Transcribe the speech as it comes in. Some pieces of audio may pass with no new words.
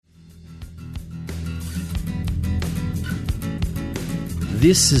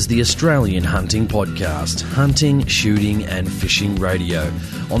This is the Australian Hunting Podcast, hunting, shooting and fishing radio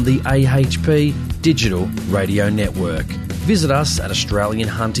on the AHP Digital Radio Network. Visit us at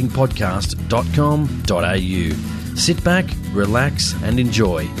australianhuntingpodcast.com.au. Sit back, relax and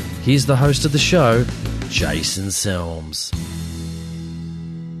enjoy. Here's the host of the show, Jason Selms.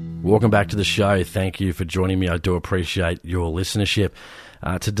 Welcome back to the show. Thank you for joining me. I do appreciate your listenership.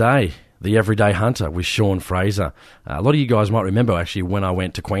 Today, The Everyday Hunter with Sean Fraser. A lot of you guys might remember actually when I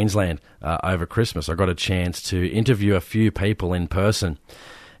went to Queensland over Christmas, I got a chance to interview a few people in person.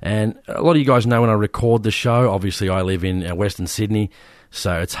 And a lot of you guys know when I record the show, obviously I live in Western Sydney,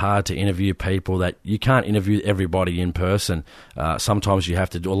 so it's hard to interview people that you can't interview everybody in person. Sometimes you have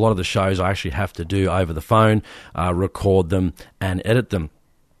to do, a lot of the shows I actually have to do over the phone, record them and edit them.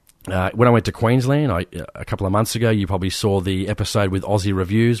 When I went to Queensland a couple of months ago, you probably saw the episode with Aussie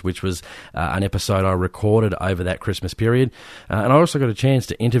Reviews, which was an episode I recorded over that Christmas period. And I also got a chance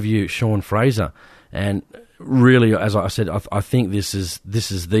to interview Sean Fraser. And really, as I said, I think this is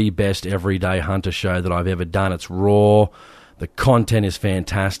the best everyday hunter show that I've ever done. It's raw. The content is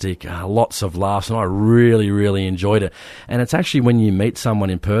fantastic, lots of laughs, and I really, really enjoyed it. And it's actually when you meet someone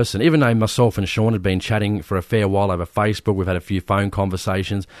in person, even though myself and Sean had been chatting for a fair while over Facebook, we've had a few phone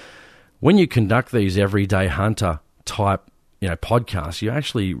conversations. When you conduct these everyday hunter type, podcasts, you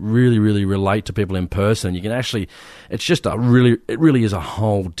actually really, really relate to people in person. You can actually, it really is a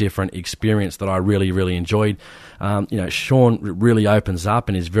whole different experience that I really, really enjoyed. Sean really opens up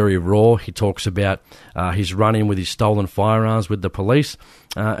and is very raw. He talks about his run-in with his stolen firearms with the police.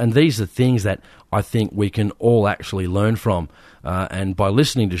 And these are things that I think we can all actually learn from. And by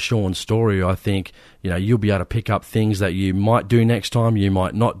listening to Sean's story, I think, you'll be able to pick up things that you might do next time, you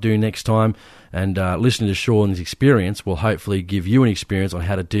might not do next time. And listening to Sean's experience will hopefully give you an experience on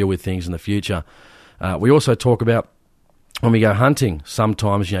how to deal with things in the future. We also talk about when we go hunting,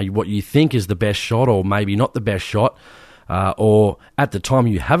 sometimes, what you think is the best shot or maybe not the best shot, or at the time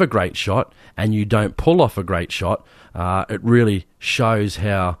you have a great shot and you don't pull off a great shot. It really shows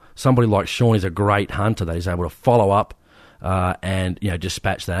how somebody like Sean is a great hunter, that he's able to follow up and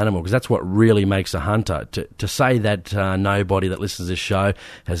dispatch the animal, because that's what really makes a hunter. To say that nobody that listens to this show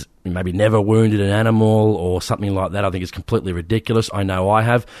has maybe never wounded an animal or something like that, I think is completely ridiculous. I know I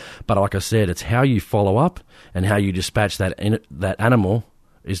have, but like I said, it's how you follow up and how you dispatch that animal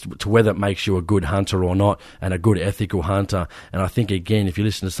is to whether it makes you a good hunter or not, and a good ethical hunter. And I think, again, if you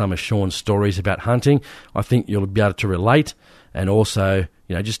listen to some of Sean's stories about hunting, I think you'll be able to relate and also,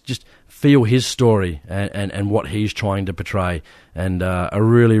 just feel his story and what he's trying to portray. And a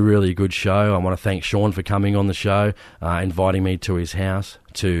really, really good show. I want to thank Sean for coming on the show, inviting me to his house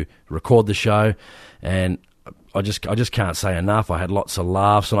to record the show. And I just can't say enough. I had lots of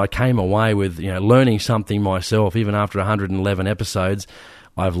laughs, and I came away with learning something myself. Even after 111 episodes,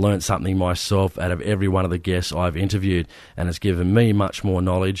 I've learned something myself out of every one of the guests I've interviewed, and it's given me much more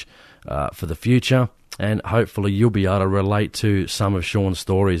knowledge for the future. And hopefully you'll be able to relate to some of Sean's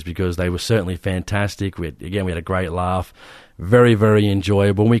stories, because they were certainly fantastic. We had a great laugh. Very, very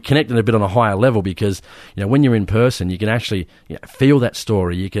enjoyable. And we connected a bit on a higher level because, when you're in person, you can actually feel that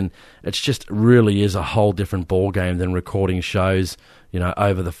story. It's just really is a whole different ball game than recording shows,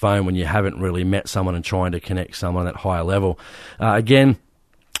 over the phone when you haven't really met someone and trying to connect someone at that higher level. Again,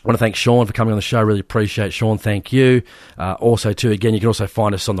 I want to thank Sean for coming on the show. Really appreciate Sean. Thank you. Also, too, again, you can also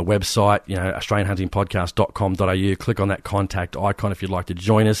find us on the website, australianhuntingpodcast.com.au. Click on that contact icon if you'd like to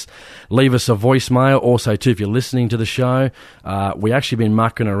join us. Leave us a voicemail. Also, too, if you're listening to the show, we actually been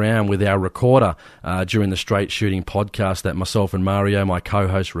mucking around with our recorder during the Straight Shooting podcast that myself and Mario, my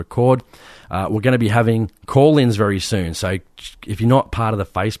co-host, record. We're going to be having call-ins very soon. So if you're not part of the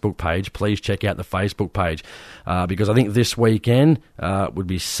Facebook page, please check out the Facebook page, because I think this weekend would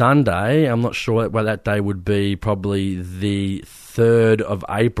be Sunday. I'm not sure what that day would be, probably the 3rd of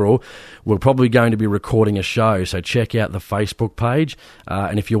April. We're probably going to be recording a show, so check out the Facebook page.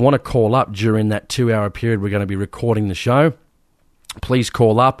 And if you want to call up during that 2-hour period, we're going to be recording the show. Please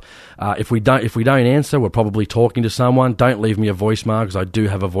call up. If we don't answer, we're probably talking to someone. Don't leave me a voicemail, because I do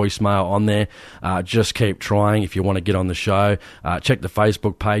have a voicemail on there. Just keep trying if you want to get on the show. Check the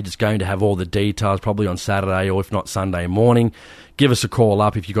Facebook page. It's going to have all the details, probably on Saturday or if not Sunday morning. Give us a call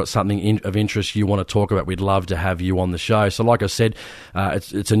up if you've got something of interest you want to talk about. We'd love to have you on the show. So like I said,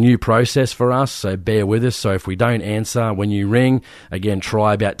 it's a new process for us, so bear with us. So if we don't answer when you ring, again,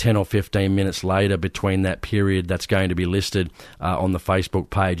 try about 10 or 15 minutes later between that period that's going to be listed on the Facebook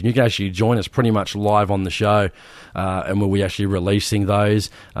page. And you can actually join us pretty much live on the show, and we'll be actually releasing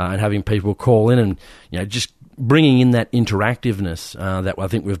those and having people call in and just bringing in that interactiveness that I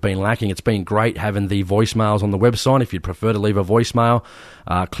think we've been lacking. It's been great having the voicemails on the website. If you'd prefer to leave a voicemail,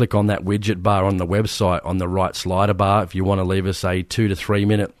 click on that widget bar on the website on the right slider bar. If you want to leave us a 2 to 3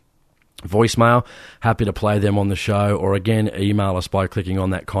 minute voicemail, happy to play them on the show, or again, email us by clicking on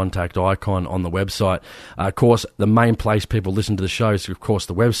that contact icon on the website. Of course, the main place people listen to the show is, of course,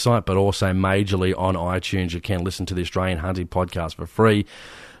 the website, but also majorly on iTunes. You can listen to the Australian Hunting Podcast for free.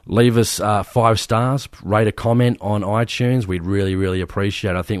 Leave us 5 stars, rate a comment on iTunes. We'd really, really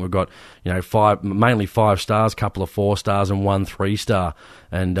appreciate it. I think we've got, mainly 5 stars, couple of 4 stars, and 1 3-star.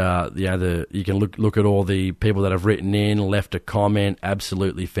 And you can look at all the people that have written in, left a comment.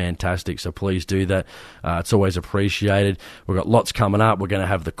 Absolutely fantastic. So please do that. It's always appreciated. We've got lots coming up. We're going to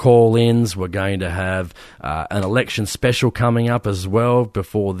have the call-ins. We're going to have an election special coming up as well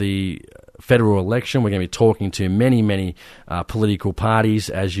before the federal election. We're going to be talking to many political parties,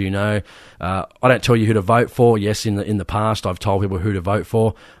 as you know. I don't tell you who to vote for. Yes, in the past, I've told people who to vote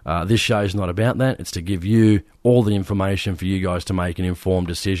for. This show is not about that. It's to give you all the information for you guys to make an informed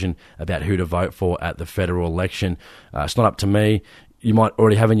decision about who to vote for at the federal election. It's not up to me. You might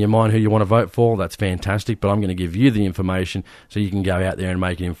already have in your mind who you want to vote for. That's fantastic, but I'm going to give you the information so you can go out there and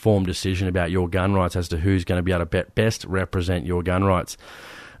make an informed decision about your gun rights as to who's going to be able to best represent your gun rights.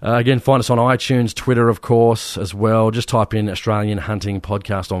 Again, find us on iTunes, Twitter, of course, as well. Just type in Australian Hunting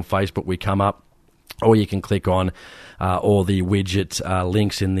Podcast on Facebook. We come up. Or you can click on all the widget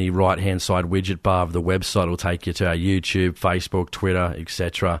links in the right-hand side widget bar of the website. It will take you to our YouTube, Facebook, Twitter,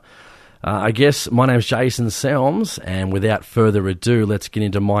 etc. I guess my name's Jason Selms, and without further ado, let's get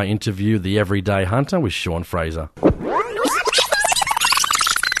into my interview, The Everyday Hunter, with Sean Fraser.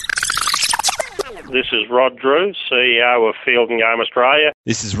 This is Rod Drew, CEO of Field & Game Australia.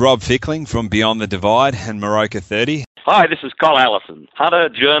 This is Rob Fickling from Beyond the Divide and Moroka 30. Hi, this is Col Allison, hunter,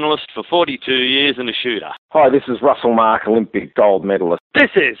 journalist for 42 years and a shooter. Hi, this is Russell Mark, Olympic gold medalist.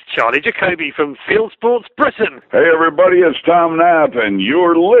 This is Charlie Jacoby from Field Sports Britain. Hey everybody, it's Tom Knapp, and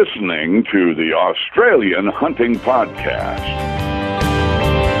you're listening to the Australian Hunting Podcast.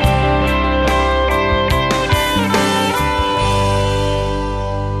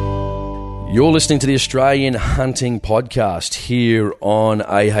 You're listening to the Australian Hunting Podcast here on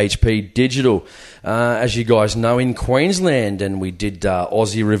AHP Digital. As you guys know, in Queensland, and we did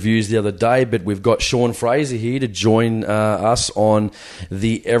Aussie reviews the other day, but we've got Sean Fraser here to join us on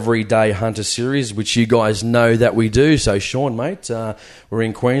the Everyday Hunter series, which you guys know that we do. So, Sean, mate, we're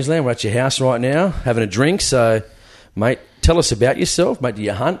in Queensland. We're at your house right now having a drink. So, mate, tell us about yourself. Mate, do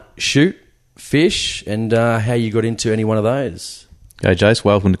you hunt, shoot, fish, and how you got into any one of those? Okay, Jace,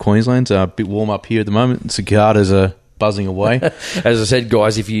 welcome to Queensland. It's a bit warm up here at the moment. Cicadas are buzzing away. As I said,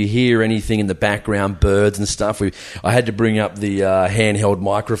 guys, if you hear anything in the background, birds and stuff, I had to bring up the handheld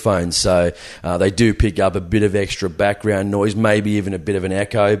microphones, so they do pick up a bit of extra background noise, maybe even a bit of an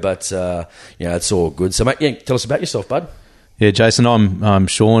echo, but it's all good. So, mate, tell us about yourself, bud. Yeah, Jason, I'm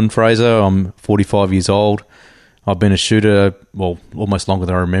Sean Fraser. I'm 45 years old. I've been a shooter, well, almost longer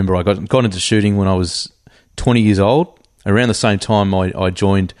than I remember. I got into shooting when I was 20 years old. Around the same time, I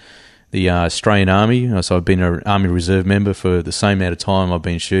joined the Australian Army, so I've been an Army Reserve member for the same amount of time I've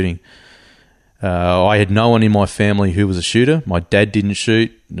been shooting. I had no one in my family who was a shooter. My dad didn't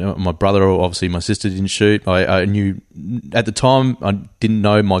shoot. My brother, obviously my sister, didn't shoot. I knew, at the time, I didn't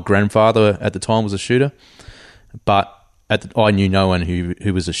know my grandfather at the time was a shooter, but I knew no one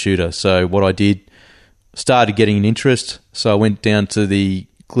who was a shooter. So what I did, started getting an interest, so I went down to the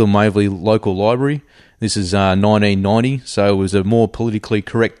Glenmaverley local library. This is 1990, so it was a more politically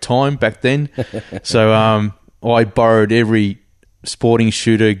correct time back then. So I borrowed every sporting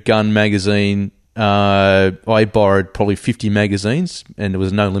shooter, gun magazine. I borrowed probably 50 magazines, and there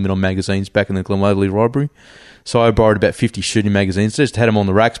was no limit on magazines back in the Glenmaverley library. So I borrowed about 50 shooting magazines. Just had them on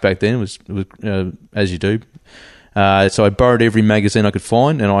the racks back then. It was as you do. So I borrowed every magazine I could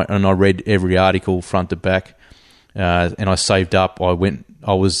find, and I read every article front to back. And I saved up.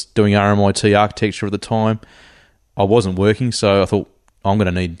 I was doing RMIT architecture at the time. I wasn't working, so I thought, I'm going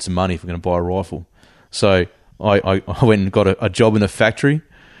to need some money if I'm going to buy a rifle. So I went and got a job in a factory.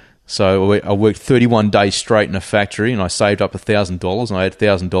 So I worked 31 days straight in a factory, and I saved up $1,000, and I had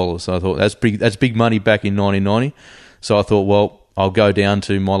 $1,000. So I thought, that's big money back in 1990. So I thought, well, I'll go down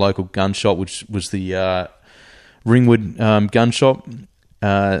to my local gun shop, which was the Ringwood gun shop,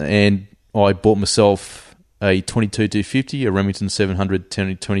 and I bought myself a 22-250, a Remington 700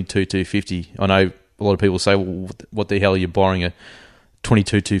 22-250. I know a lot of people say, well, what the hell are you borrowing a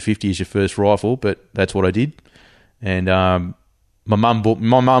 22-250 as your first rifle? But that's what I did. And my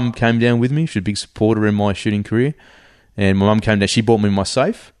mum came down with me. She's a big supporter in my shooting career. And my mum came down. She bought me my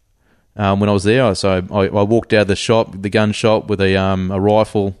safe. when I was there. So I walked out of the gun shop with a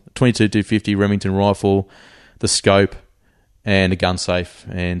rifle, 22-250 Remington rifle, the scope, and a gun safe.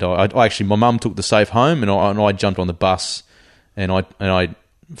 And I actually, my mum took the safe home, and I jumped on the bus, and I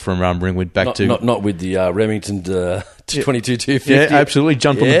from Ringwood back to not with the Remington 22-250. Yeah, absolutely.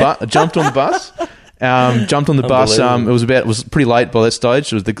 Jumped on the bus. Jumped on the bus. It was pretty late by that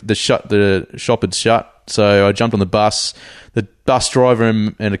stage. It was the shop had shut, so I jumped on the bus. The bus driver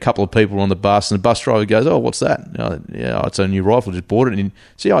and a couple of people were on the bus, and the bus driver goes, "Oh, what's that?" It's a new rifle. Just bought it. And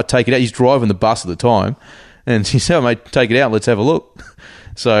I take it out. He's driving the bus at the time, and he said, "Oh, mate, take it out. Let's have a look."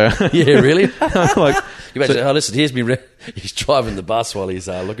 So yeah, really? Like, you imagine, listen, here's me. He's driving the bus while he's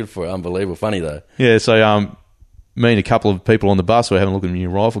looking for it. Unbelievable, funny though. Yeah, so me and a couple of people on the bus were having a look at the new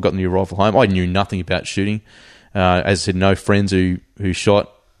rifle. Got the new rifle home. I knew nothing about shooting. As I said, no friends who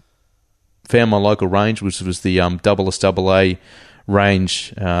shot. Found my local range, which was the SSAA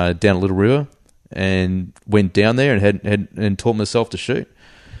range down at Little River, and went down there and taught myself to shoot.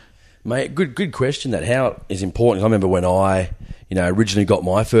 Mate, good question. That how is important. I remember when I, originally got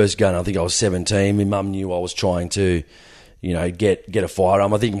my first gun. I think I was 17. My mum knew I was trying to, get a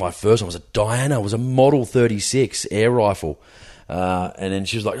firearm. I think my first one was a Diana. It was a Model 36 air rifle. And then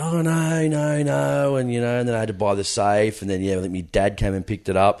she was like, "Oh no," and and then I had to buy the safe, and then I think my dad came and picked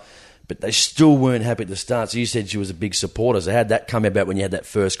it up. But they still weren't happy at the start. So you said she was a big supporter. So how did that come about when you had that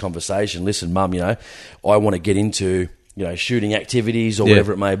first conversation? Listen, Mum, I want to get into shooting activities or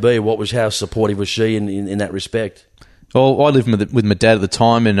whatever it may be. How supportive was she in that respect? Well, I lived with my dad at the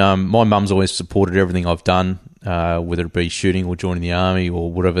time, and my mum's always supported everything I've done, whether it be shooting or joining the army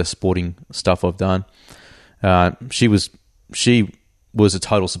or whatever sporting stuff I've done. She was a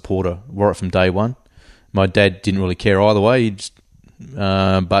total supporter right from day one. My dad didn't really care either way.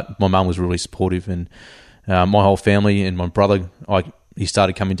 But my mum was really supportive, and my whole family and my brother, he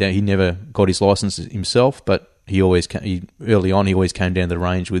started coming down. He never got his license himself, but early on he always came down to the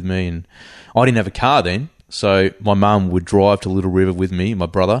range with me, and I didn't have a car then, so my mum would drive to Little River with me, my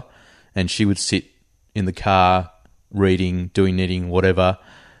brother, and she would sit in the car reading, doing knitting, whatever,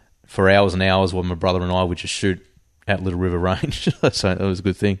 for hours and hours while my brother and I would just shoot at Little River Range. So that was a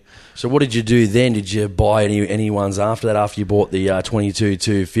good thing. So what did you do then? Did you buy any ones after that, after you bought the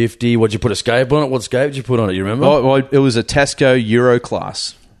 22-250? What did you put a scope on it? What scope did you put on it, you remember? It was a Tasco Euro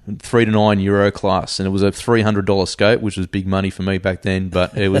class, 3 to 9 Euro class, and it was a $300 scope, which was big money for me back then,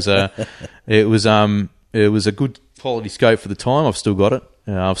 but it was a good quality scope for the time. I've still got it.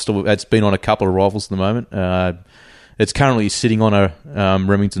 It's been on a couple of rifles at the moment. It's currently sitting on a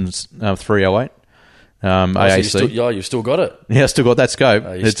Remington 308. AAC. You've still got it? Yeah, I still got that scope.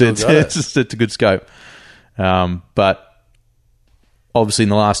 It's a good scope. But obviously in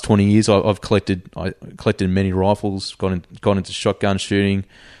the last 20 years, I've collected many rifles, got into shotgun shooting.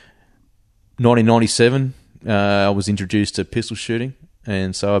 1997, I was introduced to pistol shooting,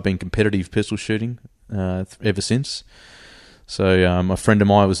 and so I've been competitive pistol shooting ever since. So a friend of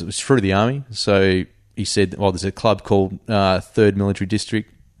mine was through the army, so he said, there's a club called 3rd Military District,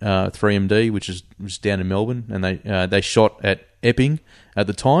 3MD, which is down in Melbourne, and they shot at Epping at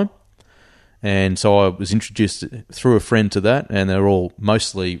the time, and so I was introduced through a friend to that, and they're all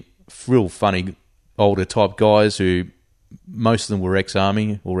mostly real funny older type guys who most of them were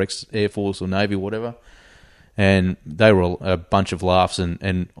ex-Army or ex-Air Force or Navy or whatever, and they were a bunch of laughs,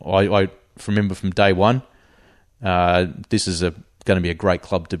 and I remember from day one, this is going to be a great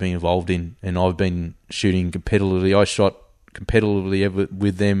club to be involved in, and I've been shooting competitively. I shot competitively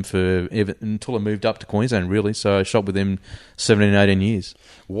with them until I moved up to Queensland, really. So I shot with them 17, 18 years.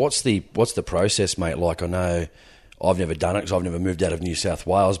 What's the process, mate, like? I know I've never done it because I've never moved out of New South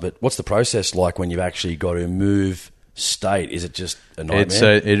Wales, but what's the process like when you've actually got to move state? Is it just a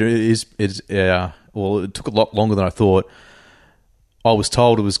nightmare? It took a lot longer than I thought. I was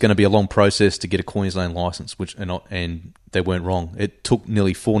told it was going to be a long process to get a Queensland licence, and they weren't wrong. It took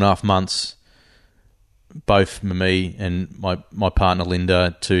nearly 4.5 months, both me and my partner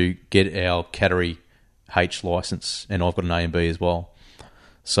Linda, to get our Category H licence, and I've got an A and B as well.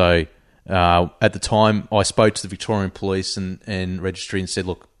 So at the time, I spoke to the Victorian Police and Registry and said,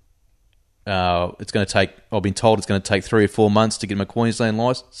 look, it's going to take, I've been told it's going to take 3 or 4 months to get my Queensland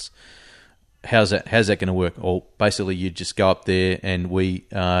licence. How's that going to work? Well, basically you just go up there and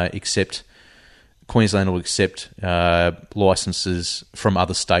Queensland will accept licences from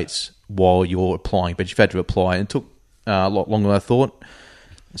other states while you're applying, but you've had to apply, and it took a lot longer than I thought.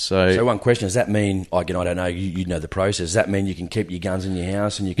 So one question, does that mean, I don't know, you know the process, does that mean you can keep your guns in your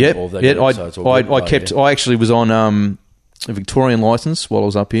house and you can all that? Yeah, I actually was on a Victorian license while I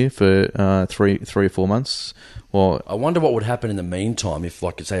was up here for 3 or 4 months. Well, I wonder what would happen in the meantime if,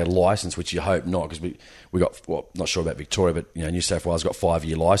 like, say, a license, which you hope not, because we got, well, not sure about Victoria, but New South Wales got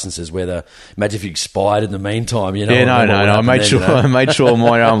 5-year licenses. Imagine if you expired in the meantime. Yeah, no. I made sure I made sure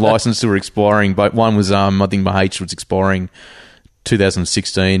my licenses were expiring. But one was, I think my H was expiring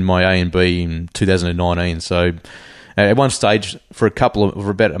 2016, my A and B in 2019. So at one stage, for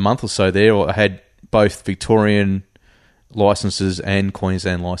about a month or so there, I had both Victorian licenses and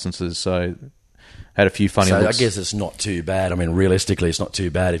Queensland licenses. So had a few funny looks. I guess it's not too bad. I mean, realistically, it's not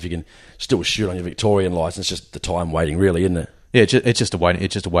too bad if you can still shoot on your Victorian license. Just the time waiting, really, isn't it? Yeah, it's just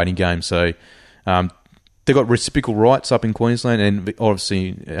a waiting game. So they've got reciprocal rights up in Queensland, and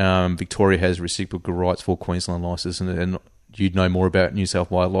obviously Victoria has reciprocal rights for Queensland licenses, and you'd know more about New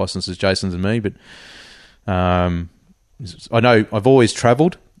South Wales licenses, Jason, than me. But I know I've always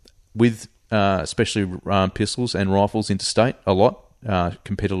travelled with especially pistols and rifles interstate a lot,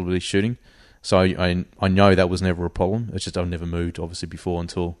 competitively shooting. So I know that was never a problem. It's just I've never moved, obviously, before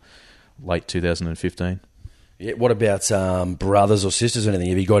until late 2015. Yeah. What about brothers or sisters or anything?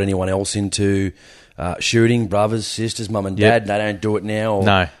 Have you got anyone else into shooting? Brothers, sisters, mum and dad? Yep. They don't do it now? Or?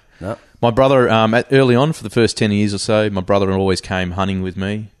 No. My brother, early on, for the first 10 years or so, my brother always came hunting with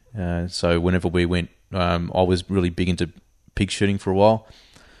me. So whenever we went, I was really big into pig shooting for a while.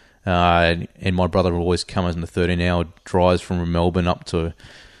 And my brother would always come in the 13-hour drives from Melbourne up to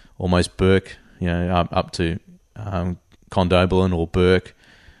almost Burke, up to Condobolin or Burke.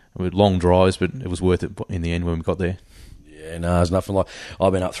 With long drives, but it was worth it in the end when we got there. Yeah, no, there's nothing like...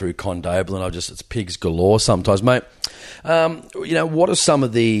 I've been up through Condobolin. It's pigs galore sometimes, mate. What are some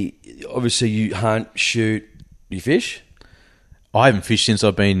of the... Obviously, you hunt, shoot, you fish? I haven't fished since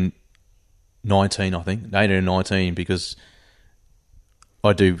I've been 19, I think. 18 or 19, because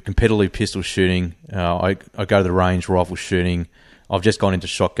I do competitive pistol shooting. I go to the range, rifle shooting. I've just gone into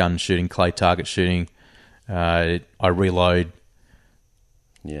shotgun shooting, clay target shooting. I reload.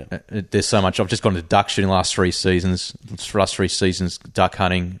 Yeah, there's so much. I've just gone to duck shooting last 3 seasons. Duck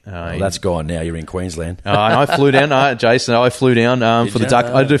hunting. That's gone now. You're in Queensland. I flew down, Jason. I flew down for the duck.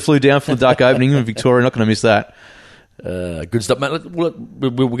 I flew down for the duck opening in Victoria. Not going to miss that. Good stuff, mate. We're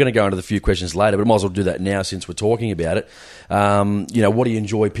going to go into the few questions later, but I might as well do that now since we're talking about it. What do you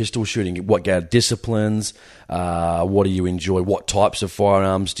enjoy pistol shooting? What disciplines? What do you enjoy? What types of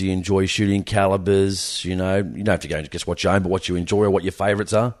firearms do you enjoy shooting? Calibers? You don't have to go and guess what you own, but what you enjoy or what your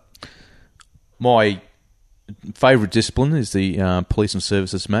favourites are? My favourite discipline is the police and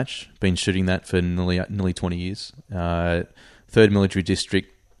services match. Been shooting that for nearly 20 years. 3rd Military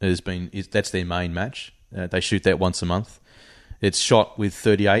District that's their main match. They shoot that once a month. It's shot with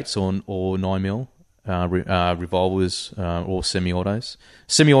 38s or 9mm revolvers or semi-autos.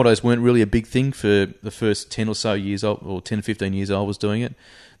 Semi-autos weren't really a big thing for the first 10 or so years, or 10 to 15 years I was doing it.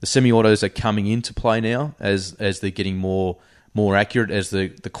 The semi-autos are coming into play now as they're getting more accurate, as the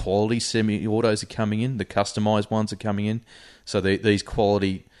quality semi-autos are coming in, the customised ones are coming in. So these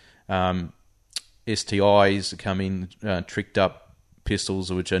quality STIs are coming, tricked up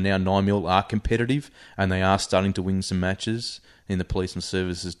pistols, which are now 9mm, are competitive, and they are starting to win some matches in the police and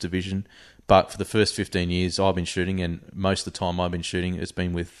services division. But for the first 15 years I've been shooting, and most of the time I've been shooting, it's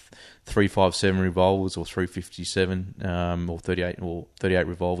been with 357 revolvers or 357 or 38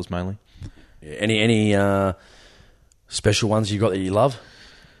 revolvers mainly. Yeah. Any special ones you got that you love?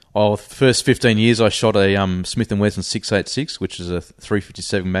 Oh, the first 15 years I shot a Smith & Wesson 686, which is a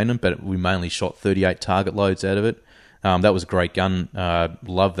 357 Magnum, but we mainly shot 38 target loads out of it. That was a great gun.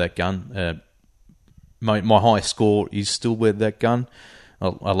 Love that gun. My highest score is still with that gun.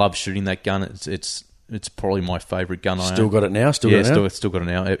 I love shooting that gun. It's probably my favourite gun. Still got it now? Still got it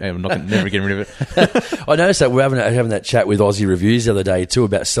now. I'm never getting rid of it. I noticed that we're having that chat with Aussie Reviews the other day too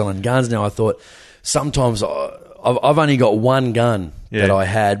about selling guns. Now I thought sometimes I've only got one gun that I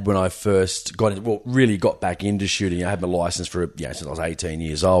had when I first really got back into shooting. I had my license since I was 18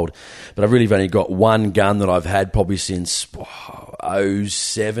 years old, but I've really only got one gun that I've had probably since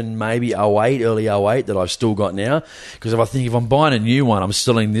 07, maybe 08, early 08, that I've still got now. Because if I'm buying a new one, I'm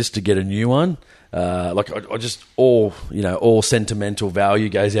selling this to get a new one. I just all sentimental value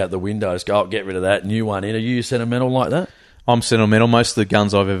goes out the window. I just go, get rid of that, new one in. Are you sentimental like that? I'm sentimental. Most of the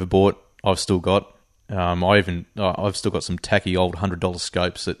guns I've ever bought, I've still got. I've still got some tacky old $100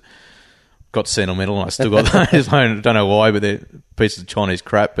 scopes that got sentimental, and I still got those. I don't know why, but they're pieces of Chinese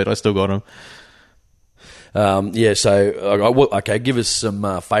crap, but I still got them. Okay, give us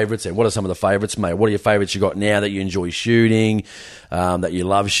some favourites then. What are some of the favourites, mate? What are your favourites you got now that you enjoy shooting, that you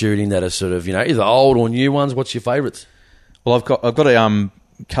love shooting, that are sort of, either old or new ones? What's your favourites? Well, I've got a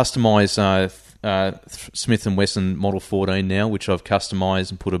customised Smith & Wesson Model 14 now, which I've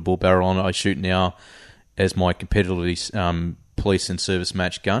customised and put a bull barrel on. I shoot now as my competitively police and service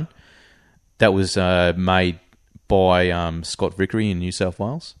match gun. That was made by Scott Vickery in New South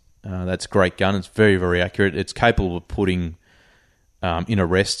Wales. That's a great gun. It's very, very accurate. It's capable of putting in a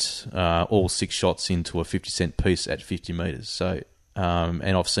rest all 6 shots into a 50-cent piece at 50 metres. So, and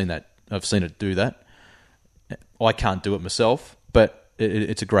I've seen it do that. I can't do it myself, but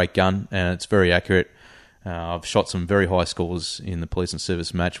it's a great gun and it's very accurate. I've shot some very high scores in the police and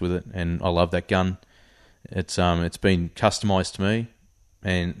service match with it, and I love that gun. It's been customised to me,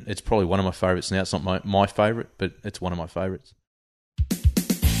 and it's probably one of my favourites now. It's not my favourite, but it's one of my favourites.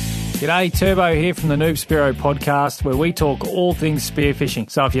 G'day, Turbo here from the Noob Spearo podcast, where we talk all things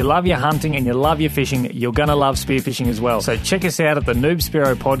spearfishing. So if you love your hunting and you love your fishing, you're going to love spearfishing as well. So check us out at the Noob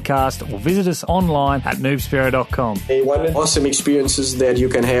Spearo podcast or visit us online at noobspearo.com. One awesome experiences that you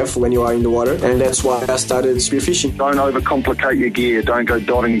can have when you are in the water, and that's why I started spearfishing. Don't overcomplicate your gear. Don't go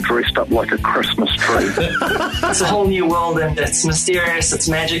dotting dressed up like a Christmas tree. It's a whole new world, and it's mysterious, it's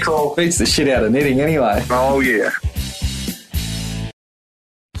magical. Beats the shit out of netting anyway. Oh, yeah.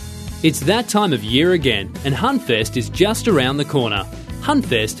 It's that time of year again, and Huntfest is just around the corner.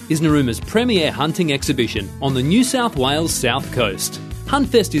 Huntfest is Naruma's premier hunting exhibition on the New South Wales south coast.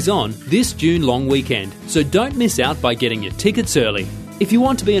 Huntfest is on this June long weekend, so don't miss out by getting your tickets early. If you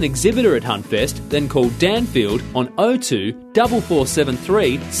want to be an exhibitor at Huntfest, then call Danfield on 02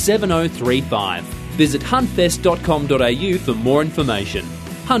 4473 7035. Visit huntfest.com.au for more information.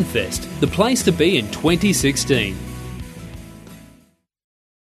 Huntfest, the place to be in 2016.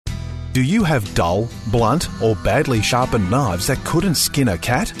 Do you have dull, blunt or badly sharpened knives that couldn't skin a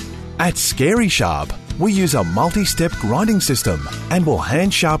cat? At Scary Sharp, we use a multi-step grinding system and will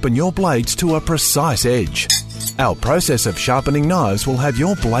hand sharpen your blades to a precise edge. Our process of sharpening knives will have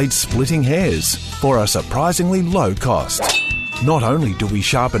your blades splitting hairs for a surprisingly low cost. Not only do we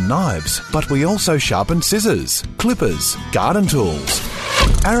sharpen knives, but we also sharpen scissors, clippers, garden tools,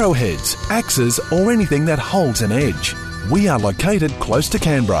 arrowheads, axes or anything that holds an edge. We are located close to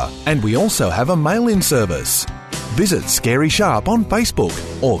Canberra, and we also have a mail-in service. Visit Scary Sharp on Facebook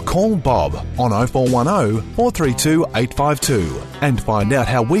or call Bob on 0410 432 852 and find out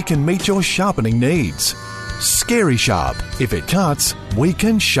how we can meet your sharpening needs. Scary Sharp. If it cuts, we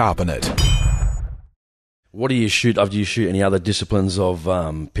can sharpen it. What do you shoot? Do you shoot any other disciplines of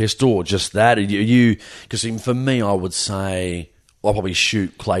pistol or just that? Because for me, I would say I'll probably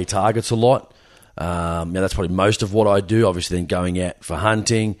shoot clay targets a lot. That's probably most of what I do. Obviously, then going out for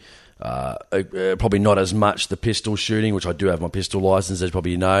hunting, probably not as much the pistol shooting, which I do have my pistol license, as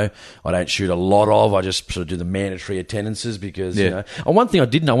probably you know. I don't shoot a lot of. I just sort of do the mandatory attendances because, you know. And one thing I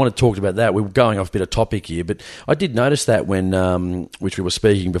didn't, I want to talk about that. We were going off a bit of topic here, but I did notice that when, which we were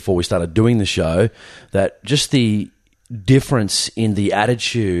speaking before we started doing the show, that just the difference in the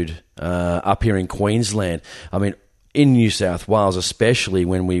attitude up here in Queensland. I mean, in New South Wales, especially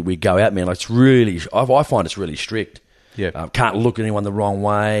when we go out, man, like it's really, I find it's really strict. Yeah. Can't look at anyone the wrong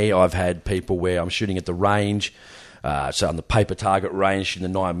way. I've had people where I'm shooting at the range, so on the paper target range, shooting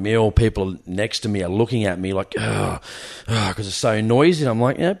the 9mm. People next to me are looking at me like, because it's so noisy. And I'm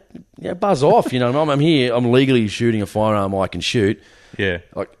like, yeah, buzz off. You know, I'm here. I'm legally shooting a firearm I can shoot. Yeah.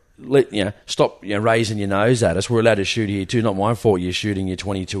 Like, stop raising your nose at us. We're allowed to shoot here too. Not my fault you're shooting your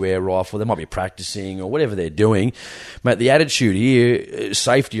 .22 air rifle. They might be practicing or whatever they're doing. Mate, the attitude here,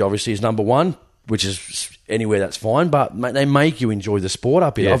 safety obviously is number one, which is anywhere that's fine, but mate, they make you enjoy the sport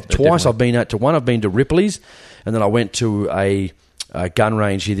up here. Yeah, Twice I've been to one. I've been to Ripley's, and then I went to a gun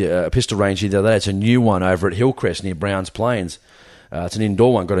range here, a pistol range here the other day. It's a new one over at Hillcrest near Browns Plains. It's an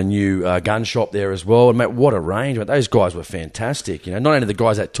indoor one. Got a new gun shop there as well. And mate, what a range! Mate, those guys were fantastic. You know, not only the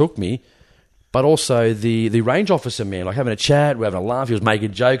guys that took me, but also the range officer, man. Like having a chat, we're having a laugh. He was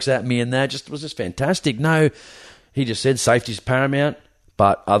making jokes at me and that. It was just fantastic. No, he just said safety's paramount.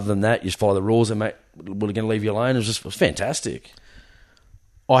 But other than that, you just follow the rules, and mate, we're going to leave you alone. It was fantastic.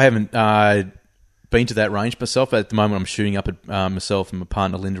 I haven't been to that range myself. At the moment, I'm shooting up at myself and my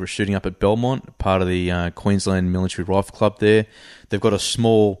partner Linda are shooting up at Belmont, part of the Queensland Military Rifle Club there. They've got a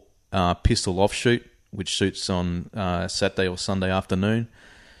small pistol offshoot which shoots on Saturday or Sunday afternoon.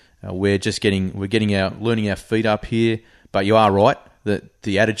 We're getting learning our feet up here. But you are right that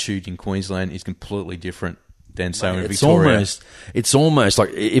the attitude in Queensland is completely different than so in Victoria. It's almost like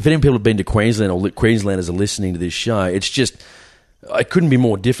if any people have been to Queensland or Queenslanders are listening to this show, it's just it couldn't be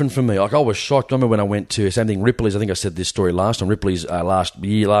more different for me. Like, I was shocked. I remember when I went to, same thing, Ripley's. I think I said this story last time. Ripley's last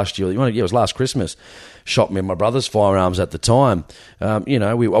year. It was last Christmas. Shot me and my brother's firearms at the time. I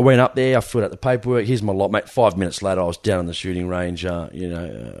went up there. I filled out the paperwork. Here's my lot, mate. 5 minutes later, I was down on the shooting range,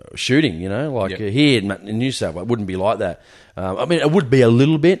 shooting. Here in New South Wales, it wouldn't be like that. It would be a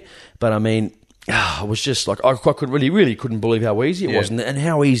little bit, but I mean, I was just like, I really couldn't believe how easy it was, and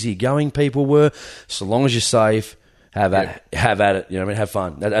how easy going people were. So long as you're safe. Have at it, have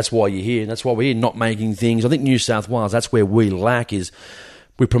fun. That's why you're here, and that's why we're here, not making things. I think New South Wales, that's where we lack, is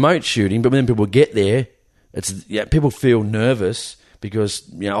we promote shooting, but when people get there, people feel nervous because,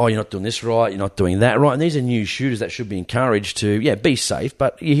 you're not doing this right, you're not doing that right, and these are new shooters that should be encouraged to, be safe,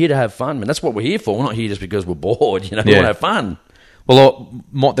 but you're here to have fun, man. That's what we're here for. We're not here just because we're bored, we want to have fun. Well,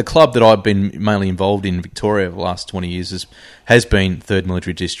 the club that I've been mainly involved in Victoria over the last 20 years has been 3rd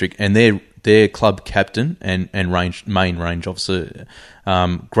Military District, and their club captain and main range officer,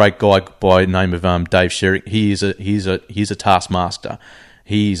 great guy by the name of Dave Sherrick. He's a taskmaster.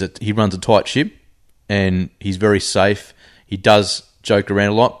 He runs a tight ship, and he's very safe. He does joke around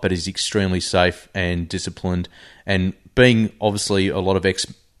a lot, but he's extremely safe and disciplined. And being obviously a lot of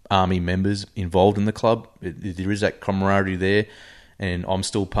ex-army members involved in the club, there is that camaraderie there. And I'm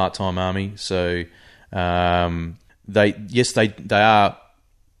still part-time army, so they are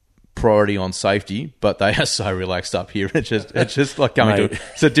priority on safety, but they are so relaxed up here. It's just like coming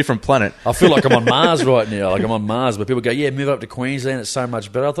it's a different planet. I feel like I'm on Mars right now. Like I'm on Mars, but people go, move up to Queensland, it's so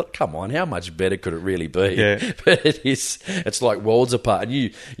much better. I thought, come on, how much better could it really be? Yeah. But it's like worlds apart.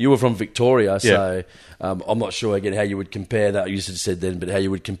 And you were from Victoria, so I'm not sure again how you would compare that. You just said then, but how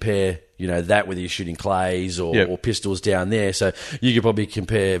you would compare that with you shooting clays or pistols down there. So you could probably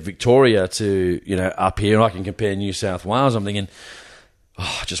compare Victoria to up here, and I can compare New South Wales. I'm thinking,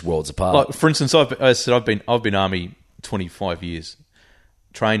 just worlds apart. Like, for instance, I've been Army 25 years,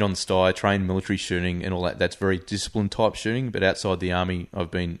 trained on the Steyr, trained military shooting and all that. That's very disciplined type shooting. But outside the Army,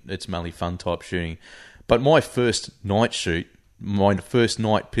 it's mainly fun type shooting. But my first night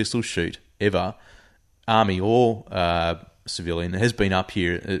pistol shoot ever, Army or civilian, has been up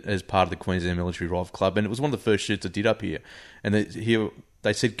here as part of the Queensland Military Rifle Club, and it was one of the first shoots I did up here. And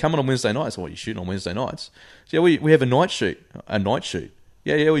they said, come on Wednesday nights. What, you shooting on Wednesday nights? So we have a night shoot.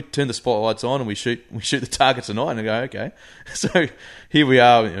 Yeah, we turn the spotlights on and we shoot the targets at night, and I go, okay. So here we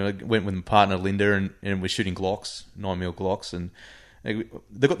are. Went with my partner Linda, and we're shooting Glocks, 9mm Glocks, and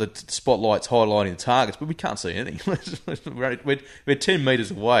they've got the spotlights highlighting the targets, but we can't see anything. we're 10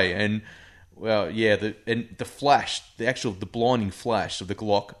 metres away, and the flash, the blinding flash of the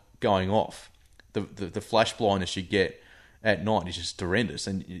Glock going off, the flash blindness you get at night is just horrendous.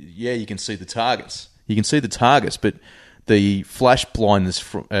 And you can see the targets. But the flash blindness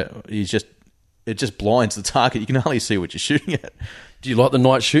it just blinds the target. You can hardly see what you're shooting at. Do you like the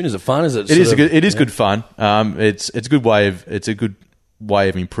night shooting? Is it fun? It is good fun. It's a good way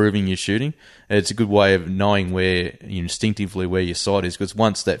of improving your shooting. It's a good way of knowing instinctively where your sight is, because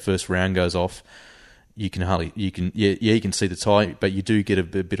once that first round goes off, you can see the target, but you do get a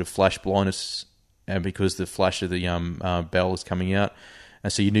bit of flash blindness, and because the flash of the barrel is coming out,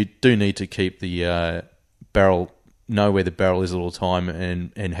 and so you do need to keep the barrel, know where the barrel is at all time,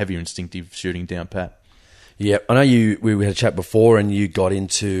 and have your instinctive shooting down pat. Yeah, I know we had a chat before, and you got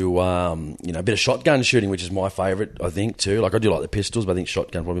into a bit of shotgun shooting, which is my favourite, I think, too. Like, I do like the pistols, but I think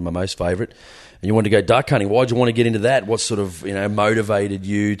shotgun probably my most favourite. And you wanted to go duck hunting. Why did you want to get into that? What sort of motivated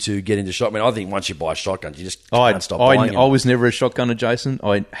you to get into shotgun? I mean, I think once you buy shotguns, you just can't stop buying them. I was never a shotgunner, Jason.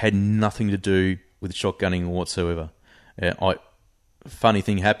 I had nothing to do with shotgunning whatsoever. Funny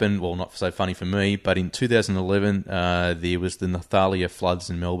thing happened, well, not so funny for me, but in 2011, there was the Nathalia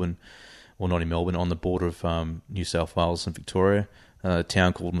floods in Melbourne. Well, not in Melbourne, on the border of New South Wales and Victoria, a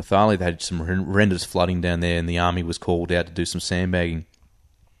town called Nathalia. They had some horrendous flooding down there, and the army was called out to do some sandbagging.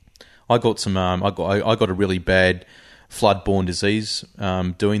 I got a really bad flood-borne disease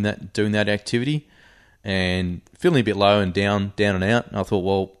doing that activity, and feeling a bit low and down and out. And I thought,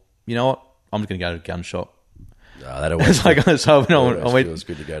 well, you know what? I'm just going to go to a gun shop. That always feels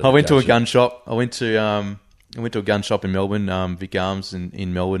good to go to I went to a gun shop. I went to a gun shop in Melbourne, Vic Arms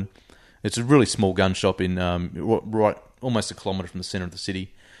in Melbourne. It's a really small gun shop in right almost a kilometre from the centre of the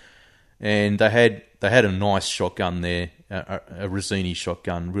city, and they had a nice shotgun there, a Rosini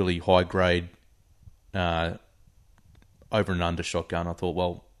shotgun, really high grade, over and under shotgun. I thought,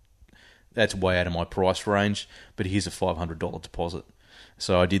 well, that's way out of my price range, but here's a $500 deposit.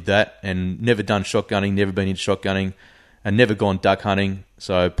 So I did that, and never done shotgunning, never been into shotgunning, and never gone duck hunting.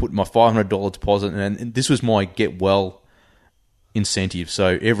 So I put my $500 deposit, and this was my get well incentive.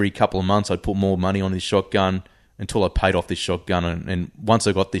 So every couple of months I'd put more money on this shotgun, until I paid off this shotgun. And once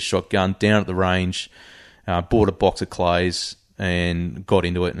I got this shotgun down at the range, bought a box of clays and got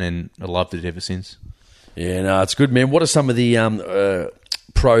into it, and then I loved it ever since. Yeah, no, it's good, man. What are some of the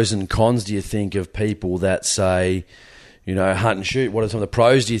pros and cons, do you think, of people that say, hunt and shoot? What are some of the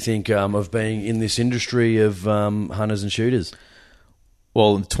pros, do you think, of being in this industry of hunters and shooters?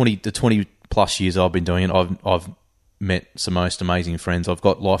 Well, the 20 plus years I've been doing it, I've met some most amazing friends. I've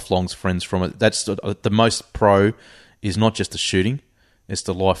got lifelong friends from it. That's the most pro is not just the shooting, it's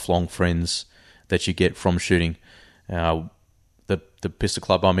the lifelong friends that you get from shooting. The pistol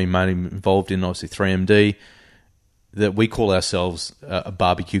club I'm mainly involved in, obviously 3MD, that we call ourselves a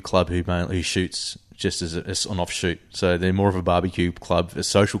barbecue club who shoots just as an offshoot. So they're more of a barbecue club, a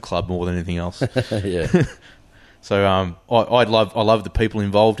social club more than anything else. Yeah. So I love the people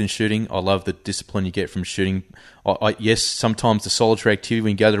involved in shooting. I love the discipline you get from shooting. Yes, sometimes the solitary activity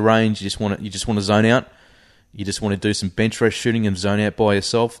when you go to the range, you just want to zone out. You just want to do some bench rest shooting and zone out by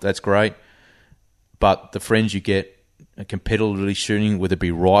yourself. That's great. But the friends you get competitively shooting, whether it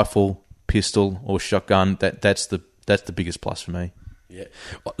be rifle, pistol, or shotgun, that's the biggest plus for me. Yeah.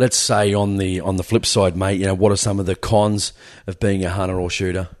 Let's say on the flip side, mate, what are some of the cons of being a hunter or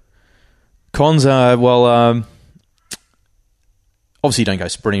shooter? Cons are, obviously you don't go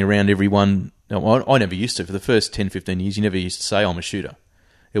spreading around everyone. No, I never used to. For the first 10, 15 years, you never used to say I'm a shooter.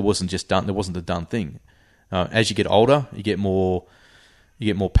 It wasn't just done. It wasn't a done thing. As you get older, you get more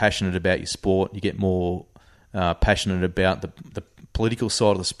passionate about your sport. You get more passionate about the political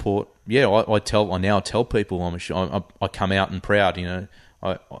side of the sport. Yeah, I now tell people I'm a shooter. I come out and proud.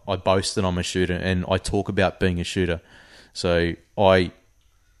 I boast that I'm a shooter, and I talk about being a shooter. So I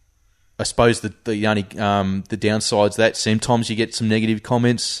suppose the only the downsides that sometimes you get some negative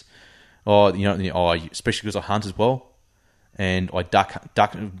comments. Especially because I hunt as well, and I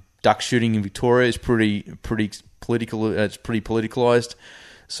duck shooting in Victoria is pretty political. It's pretty politicalised,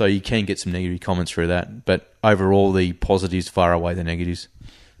 so you can get some negative comments through that. But overall, the positives far outweigh the negatives.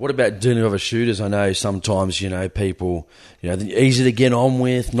 What about dealing with other shooters? I know sometimes, people, easy to get on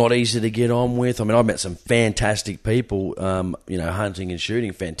with, not easy to get on with. I mean, I've met some fantastic people, hunting and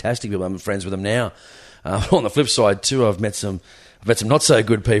shooting, fantastic people. I'm friends with them now. On the flip side, too, I've met some not so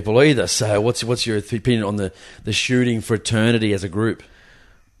good people either. So what's your opinion on the shooting fraternity as a group?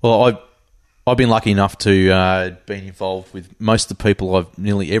 Well, I've been lucky enough to been involved with most of the people.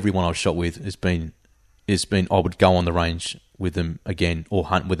 Nearly everyone I've shot with has been I would go on the range with them again or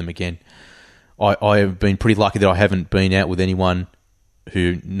hunt with them again. I have been pretty lucky that I haven't been out with anyone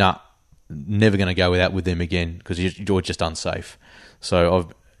who never going to go out with them again because you're just unsafe. So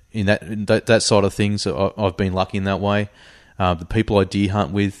in that side of things, I've been lucky in that way. The people I deer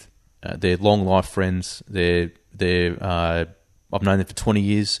hunt with, they're long life friends. I've known them for 20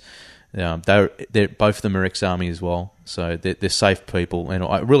 years. They're both of them are ex-army as well, so they're safe people. And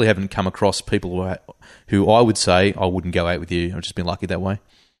I really haven't come across people who I would say I wouldn't go out with you. I've just been lucky that way.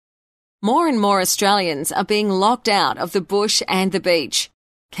 More and more Australians are being locked out of the bush and the beach.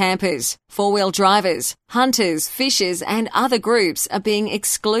 Campers, four-wheel drivers, hunters, fishers and other groups are being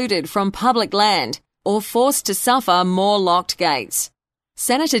excluded from public land or forced to suffer more locked gates.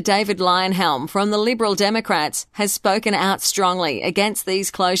 Senator David Leyonhjelm from the Liberal Democrats has spoken out strongly against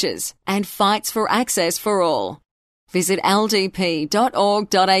these closures and fights for access for all. Visit ldp.org.au.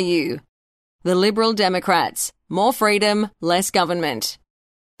 The Liberal Democrats. More freedom, less government.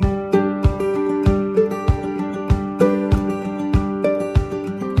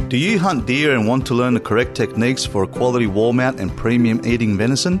 Do you hunt deer and want to learn the correct techniques for a quality wall mount and premium eating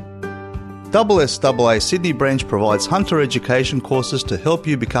venison? SSAA Sydney branch provides hunter education courses to help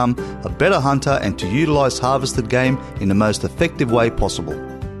you become a better hunter and to utilise harvested game in the most effective way possible.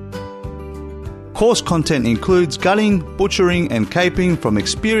 Course content includes gutting, butchering and caping from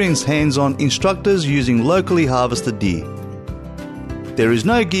experienced hands-on instructors using locally harvested deer. There is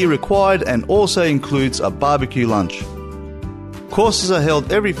no gear required and also includes a barbecue lunch. Courses are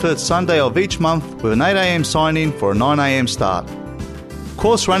held every first Sunday of each month with an 8 a.m. sign-in for a 9 a.m. start.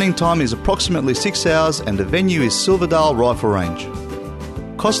 Course running time is approximately 6 hours and the venue is Silverdale Rifle Range.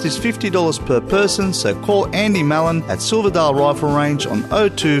 Cost is $50 per person, so call Andy Mallon at Silverdale Rifle Range on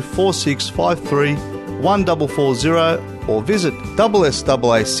 02 4653 1440 or visit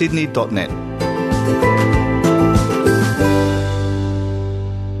ssaasydney.net.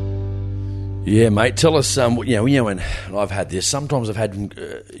 Yeah, mate. Tell us, when I've had this, sometimes I've had,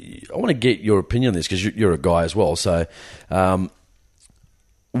 I want to get your opinion on this because you're a guy as well. So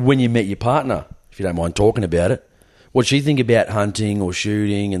when you met your partner, if you don't mind talking about it, what do you think about hunting or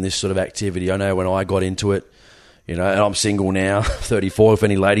shooting and this sort of activity? I know when I got into it, You know, and I'm single now, 34. If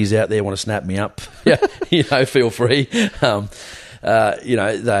any ladies out there want to snap me up, yeah, you know, feel free. You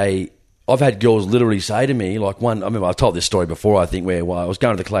know, I've had girls literally say to me, like one, I remember I've told this story before, I think, where I was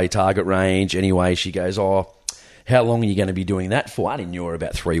going to the clay target range. Anyway, she goes, "Oh, how long are you going to be doing that for?" I only knew her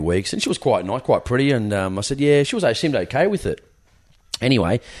about 3 weeks, and she was quite nice, quite pretty. And I said, "Yeah," she seemed okay with it.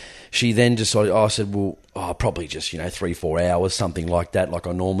 Anyway, she then decided, I said, "Well, probably just, 3-4 hours, something like that, like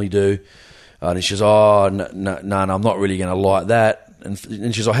I normally do." And she goes, no, I'm not really going to like that. And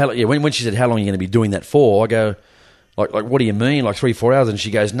she's like, when she said, "How long are you going to be doing that for?" I go, like, what do you mean, like 3-4 hours? And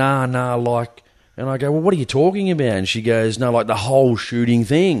she goes, nah, like, and I go, "Well, what are you talking about?" And she goes, "No, like the whole shooting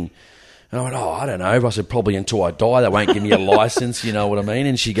thing." And I went, I don't know. I said, "Probably until I die. They won't give me a license," you know what I mean?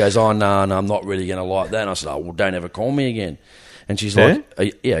 And she goes, no, I'm not really going to like that. And I said, well, don't ever call me again. And she's like,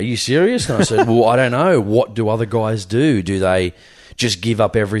 are you serious? And I said, well, I don't know. What do other guys do? Do they just give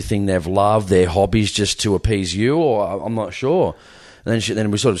up everything they've loved, their hobbies, just to appease you? Or I'm not sure. And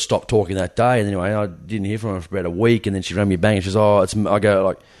then we sort of stopped talking that day. And anyway, I didn't hear from her for about a week. And then she rang me back and she says, I go,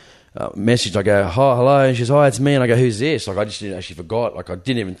 like, message. I go, "Hi, hello." And she says, "Hi, it's me." And I go, "Who's this?" Like, I just didn't actually forgot. Like, I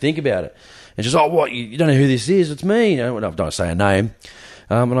didn't even think about it. And she says, "Oh, what? You don't know who this is? It's me." I don't say her name.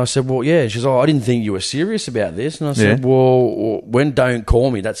 And I said, "Well, yeah." And she says, "I didn't think you were serious about this." And I said, "Well, when don't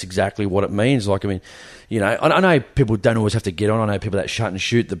call me, that's exactly what it means." Like, I mean, I know people don't always have to get on. I know people that shut and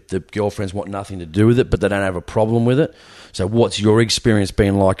shoot, the girlfriends want nothing to do with it, but they don't have a problem with it. So what's your experience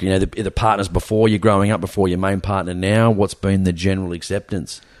been like, the partners before you growing up, before your main partner now? What's been the general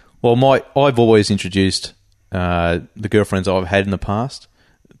acceptance? Well, I've always introduced the girlfriends I've had in the past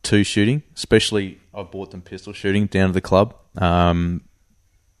to shooting, especially I've bought them pistol shooting down to the club.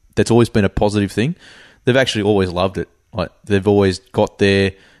 That's always been a positive thing. They've actually always loved it. Like, they've always got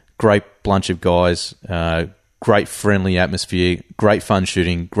their great bunch of guys, great friendly atmosphere, great fun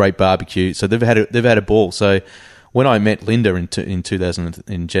shooting, great barbecue. So they've had a ball. So when I met Linda in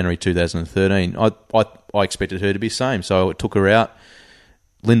January 2013, I expected her to be the same. So I took her out.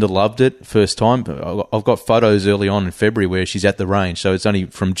 Linda loved it first time. I've got photos early on in February where she's at the range. So it's only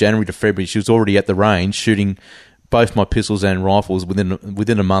from January to February. She was already at the range shooting both my pistols and rifles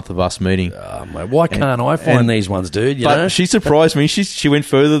within a month of us meeting. Oh, mate, why can't I find these ones, dude? You know? She surprised me. She went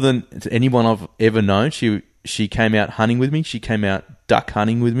further than anyone I've ever known. She came out hunting with me. She came out duck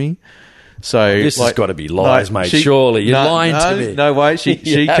hunting with me. So this has got to be lies, mate. Surely you're lying to me. No way.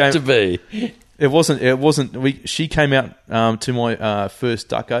 She have to be. It wasn't. She came out to my first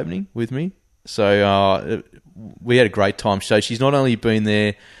duck opening with me. So we had a great time. So she's not only been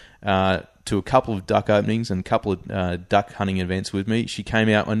there to a couple of duck openings and a couple of duck hunting events with me. She came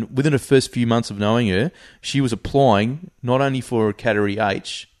out, and within the first few months of knowing her, she was applying not only for her Category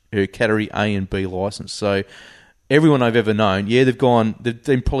H, her Category A and B license. So everyone I've ever known, they've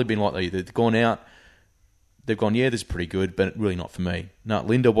probably been like that. They've gone out, they've gone, this is pretty good, but really not for me. No,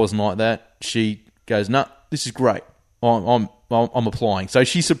 Linda wasn't like that. She goes, no, this is great. I'm applying. So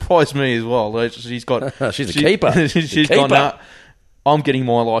she surprised me as well. She's got she's a keeper. She's gone, no, I'm getting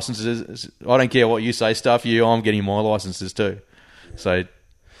my licenses. I don't care what you say, stuff you. I'm getting my licenses too. So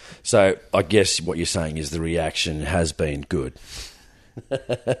I guess what you're saying is the reaction has been good.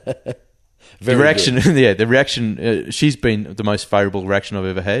 The reaction. She's been the most favourable reaction I've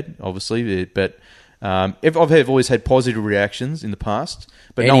ever had, obviously. But I've always had positive reactions in the past.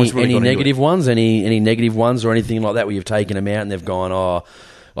 But no one's really any negative ones? Any negative ones or anything like that where you've taken them out and they've gone,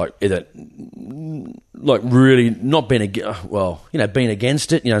 like either like really not been been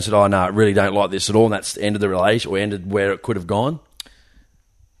against it, said, "Oh no, I really don't like this at all," and that's the end of the relation or ended where it could have gone.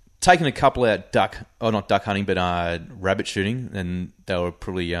 Taken a couple out not duck hunting, but rabbit shooting, and they were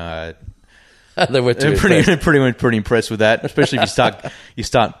probably they were pretty impressed with that. Especially if you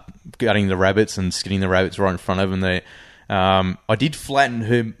start gutting the rabbits and skinning the rabbits right in front of them. I did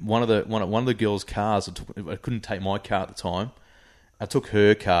flatten one of the girls' cars. I couldn't take my car at the time. I took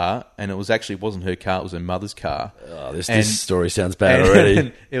her car, and it wasn't her car; it was her mother's car. Oh, this story sounds bad already.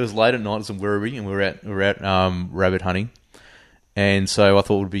 And it was late at night, it was in Werribee, and we were out rabbit hunting. And so I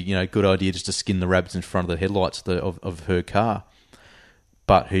thought it would be a good idea just to skin the rabbits in front of the headlights of her car.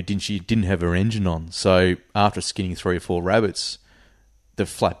 But she didn't have her engine on. So after skinning 3 or 4 rabbits, the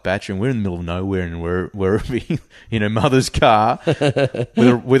flat battery, and we're in the middle of nowhere in Werribee, in her mother's car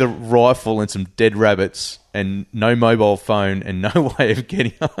with a rifle and some dead rabbits and no mobile phone and no way of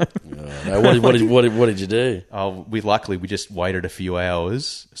getting home. What did you do? We just waited a few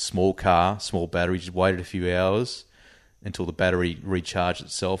hours. Small car, small battery. Just waited a few hours until the battery recharged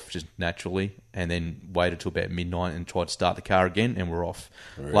itself just naturally, and then waited till about midnight and tried to start the car again, and we're off.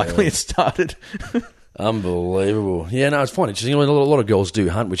 Really? Luckily, it started. Unbelievable. Yeah, no, it's fun. A lot of girls do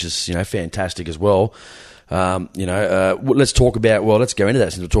hunt, which is fantastic as well. Let's talk about. Well, let's go into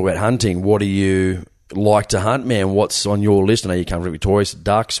that since we're talking about hunting. What do you like to hunt, man? What's on your list? I know you come from Victoria,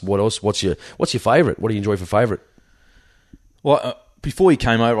 ducks. What else? What's your favourite? What do you enjoy for favourite? Well, before you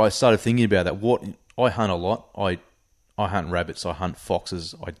came over, I started thinking about that. I hunt a lot. I hunt rabbits. I hunt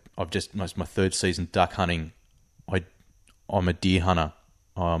foxes. Most my third season duck hunting. I'm a deer hunter.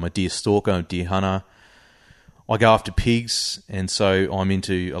 I'm a deer stalker. I'm a deer hunter. I go after pigs, and so I'm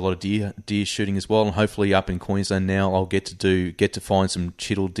into a lot of deer shooting as well. And hopefully, up in Queensland now, I'll get to find some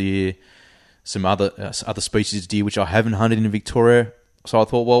chital deer, some other species of deer which I haven't hunted in Victoria. So I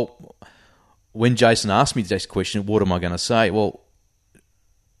thought, well, when Jason asked me today's question, what am I going to say? Well,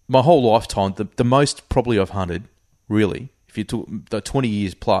 my whole lifetime, the most probably I've hunted, really, if you took the 20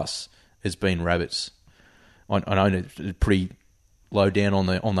 years plus, has been rabbits. I know it's pretty low down on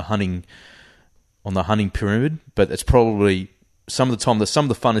the hunting pyramid, but it's probably some of the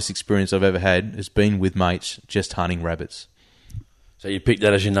funnest experience I've ever had has been with mates just hunting rabbits. So you picked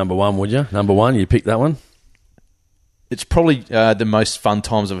that as your number one, would you? Number one, you picked that one? It's probably the most fun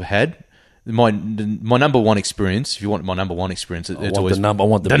times I've had. My number one experience, if you want my number one experience, it's always the number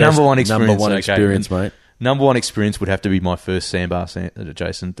one experience, mate. Number one experience would have to be my first sandbar,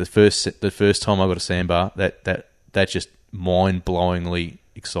 Jason. The first time I got a sandbar, that's just mind-blowingly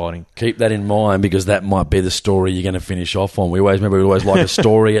exciting. Keep that in mind because that might be the story you're going to finish off on. We always like a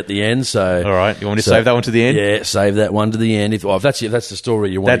story at the end. So all right, you want me to save that one to the end? Yeah, save that one to the end. If that's the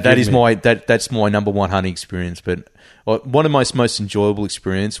story you want. That's my number one hunting experience. But one of my most enjoyable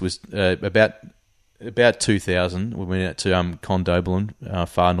experience was about 2000. We went out to Condobolin,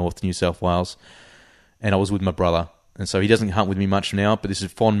 far north New South Wales, and I was with my brother. And so he doesn't hunt with me much now, but this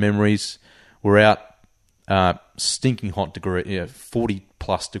is fond memories. We're out. Stinking hot 40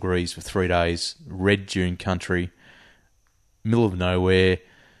 plus degrees for 3 days, red dune country, middle of nowhere,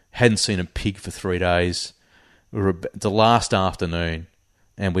 hadn't seen a pig for 3 days. We were the last afternoon,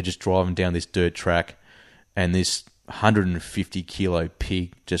 and we're just driving down this dirt track, and this 150 kilo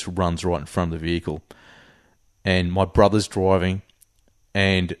pig just runs right in front of the vehicle. And my brother's driving,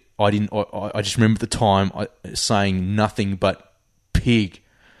 and I just remember at the time saying nothing but pig.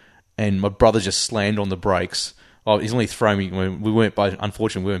 And my brother just slammed on the brakes. Oh, he's only throwing me.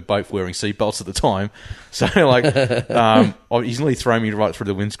 Unfortunately, we weren't both wearing seatbelts at the time. So, he's only throwing me right through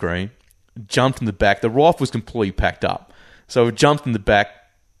the windscreen. Jumped in the back. The rifle was completely packed up. So, I jumped in the back,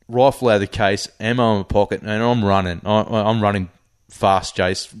 rifle out of the case, ammo in my pocket, and I'm running. I'm running fast,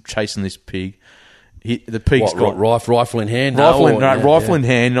 Jace, chasing this pig. The pig's got rifle in hand. Rifle in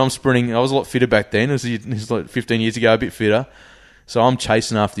hand. And I'm sprinting. I was a lot fitter back then. It was like 15 years ago, a bit fitter. So I'm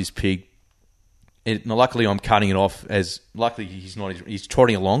chasing after this pig. Luckily, I'm cutting it off. Luckily, he's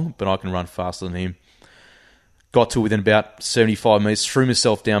trotting along, but I can run faster than him. Got to within about 75 metres, threw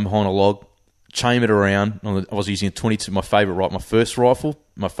myself down behind a log, chained it around. I was using a 22, my favourite rifle,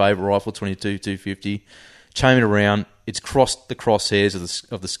 my favourite rifle, 22 250. Chained it around. It's crossed the crosshairs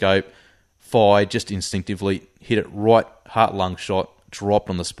of the scope. Fired just instinctively, hit it right, heart lung shot, dropped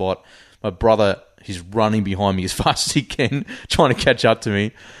on the spot. My brother, he's running behind me as fast as he can, trying to catch up to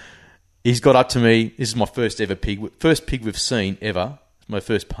me. He's got up to me. This is my first ever pig. First pig we've seen ever. It's my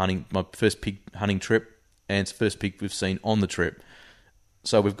first pig hunting trip, and it's the first pig we've seen on the trip.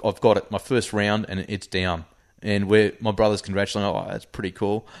 So I've got it, my first round, and it's down. And my brother's congratulating, that's pretty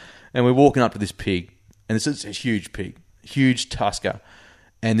cool. And we're walking up to this pig, and this is a huge pig, huge tusker.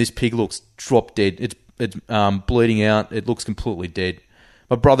 And this pig looks drop dead. It's bleeding out. It looks completely dead.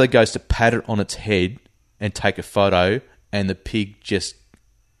 My brother goes to pat it on its head and take a photo, and the pig just...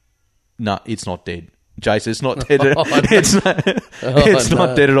 No, it's not dead. Jason, it's not dead. It's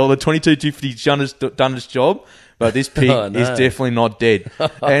not dead at all. The 22-250's done its job, but this pig is definitely not dead.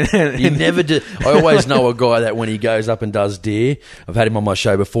 And you never do. I always know a guy that when he goes up and does deer, I've had him on my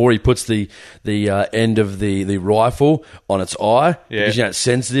show before, he puts the end of the rifle on its eye. Yeah. Because, it's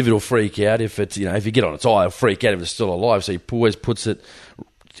sensitive, it'll freak out. If it's, if you get on its eye, it'll freak out if it's still alive. So he always puts it...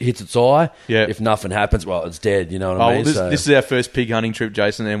 hits its eye. Yeah. If nothing happens, well, it's dead. You know what I mean? This is our first pig hunting trip,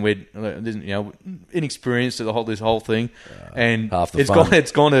 Jason, and we're inexperienced to this whole thing, and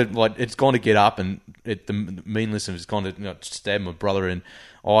it's gone to get up, and the mean listener has gone to stab my brother and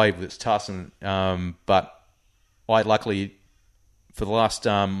I with its tussle. But I luckily for the last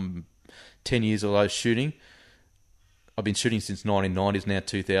 10 years or so shooting. I've been shooting since 1990s, now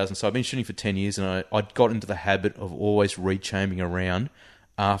 2000, so I've been shooting for 10 years, and I got into the habit of always rechambering around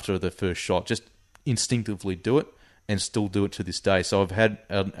after the first shot, just instinctively do it, and still do it to this day. So I've had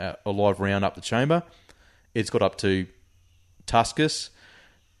a live round up the chamber. It's got up to Tuscus,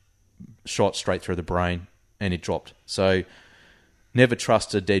 shot straight through the brain, and it dropped. So Never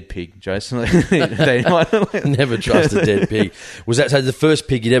trust a dead pig, Jason. Never trust a dead pig. Was that the first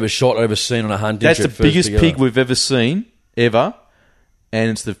pig you'd ever shot or ever seen on a hunting trip? That's the biggest pig we've ever seen, ever. And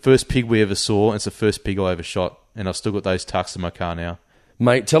it's the first pig we ever saw, and it's the first pig I ever shot. And I've still got those tucks in my car now.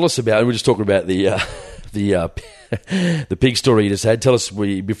 Mate, tell us about, we're just talking about the pig story you just had. Tell us,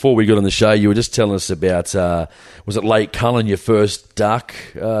 before we got on the show, you were just telling us about, was it Lake Cullen, your first duck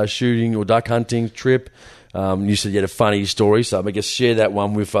shooting or duck hunting trip? You said you had a funny story, so I guess share that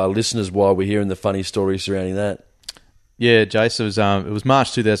one with our listeners while we're hearing the funny story surrounding that. Yeah, Jace, it was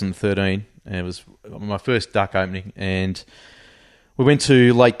March 2013, and it was my first duck opening, and we went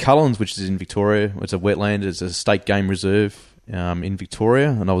to Lake Cullens, which is in Victoria. It's a wetland, it's a state game reserve in Victoria,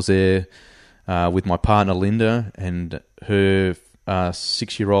 and I was there with my partner Linda and her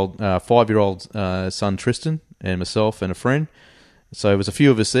 5-year-old son Tristan, and myself and a friend. So there was a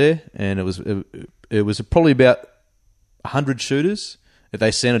few of us there, and it was probably about 100 shooters.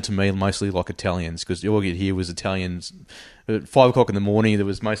 They sounded to me mostly like Italians, because all you'd hear was Italians. At 5 o'clock in the morning, it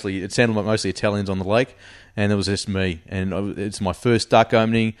sounded like mostly Italians on the lake, and it was just me. And it's my first duck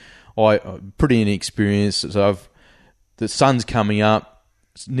opening. I'm pretty inexperienced, so the sun's coming up.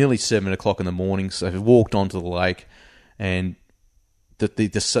 It's nearly 7 o'clock in the morning, so I've walked onto the lake, and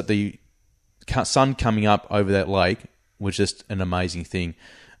the sun coming up over that lake was just an amazing thing.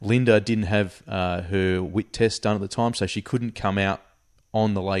 Linda didn't have her WIT test done at the time, so she couldn't come out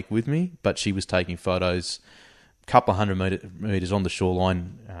on the lake with me, but she was taking photos a couple of 100 metres on the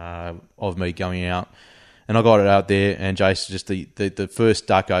shoreline of me going out. And I got it out there, and Jace, just the first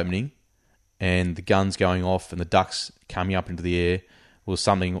duck opening and the guns going off and the ducks coming up into the air was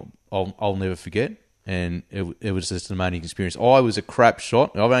something I'll never forget. And it was just an amazing experience. I was a crap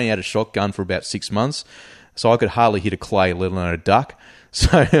shot. I've only had a shotgun for about 6 months, so I could hardly hit a clay, let alone a duck.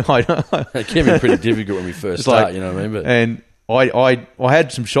 So it can be pretty difficult when we first start, you know what I mean? But and I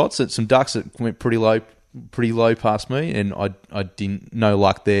had some shots at some ducks that went pretty low past me, and I didn't no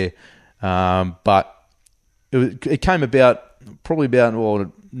luck there. But it came probably about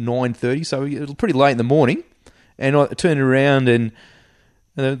 9:30, so it was pretty late in the morning, and I turned around and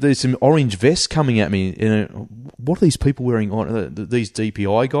there's some orange vests coming at me. What are these people wearing on? These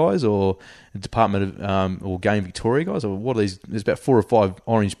DPI guys or Department of or Game Victoria guys? Or what are these? There's about 4 or 5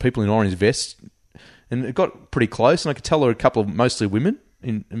 orange people in orange vests. And it got pretty close, and I could tell there were a couple of mostly women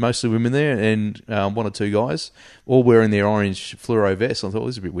there, and 1 or 2 guys, all wearing their orange fluoro vests. I thought,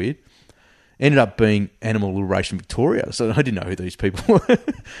 this is a bit weird. Ended up being Animal Liberation Victoria, so I didn't know who these people were.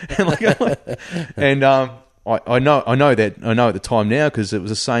 I know at the time now, because it was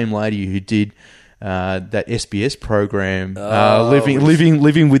the same lady who did that SBS program,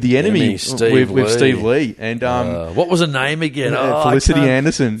 living with the enemy, with Steve Lee, and what was her name again? Felicity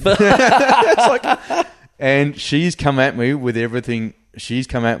Anderson. And she's come at me with everything. She's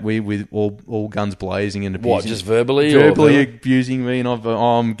come at me with all guns blazing and abusing. What, just verbally abusing me, and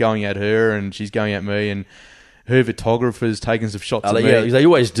I'm going at her, and she's going at me, and her photographer's taking some shots of me. Yeah, they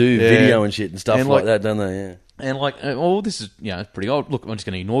always do video and shit and stuff like that, don't they? Yeah. And this is pretty old. Look, I'm just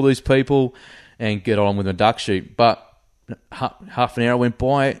going to ignore these people and get on with my duck shoot. But half an hour went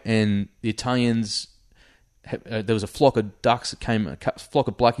by, and the Italians, there was a flock of ducks that came, a flock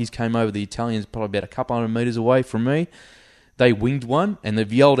of blackies came over the Italians, probably about a couple 100 metres away from me. They winged one, and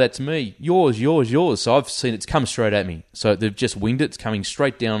they've yelled out to me, yours, yours, yours. So I've seen it's come straight at me. So they've just winged it. It's coming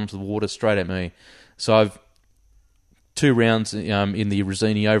straight down into the water, straight at me. So I've 2 rounds in the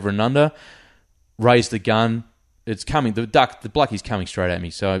Rosini over and under, raised the gun. It's coming. The blackie's coming straight at me,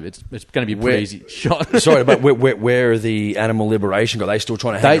 so it's going to be a pretty easy shot. Sorry, but where are the Animal Liberation guys? Are they still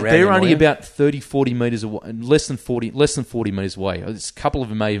trying to hang around? They're only about 30, 40 metres away, less than 40 metres away. A couple of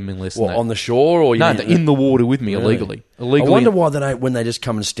them may have been less than that. On the shore? Or no, they're in the water with me, illegally. I wonder why when they just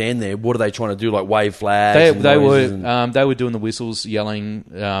come and stand there, what are they trying to do? Like wave flags? They were doing the whistles, yelling,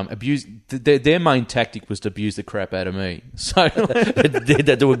 abuse. Their main tactic was to abuse the crap out of me. So did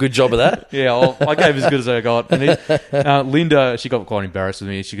they do a good job of that? Yeah, I gave as good as I got. And Linda, she got quite embarrassed with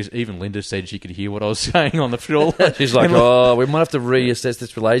me. Even Linda said she could hear what I was saying on the shoreline. She's like, we might have to reassess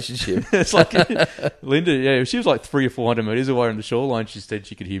this relationship. It's like Linda, she was like 300 or 400 metres away on the shoreline. She said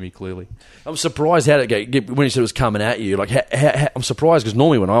she could hear me clearly. I'm surprised how it go when you said it was coming at you. Like, I'm surprised because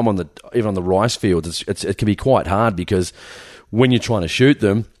normally when I'm even on the rice fields, it can be quite hard because when you're trying to shoot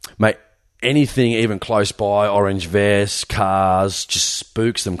them, mate, anything even close by, orange vests, cars, just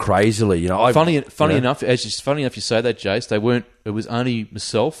spooks them crazily. You know, funny enough you say that, Jace. It was only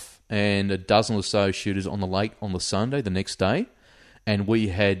myself and a dozen or so shooters on the lake on the Sunday, the next day, and we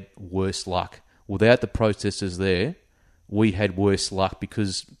had worse luck. Without the protesters there, we had worse luck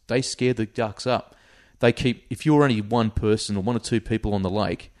because they scared the ducks up. they keep, if you're only one person or one or two people on the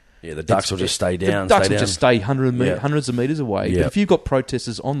lake, yeah, the ducks will just stay down. The ducks will just stay hundreds of metres away. Yeah. But if you've got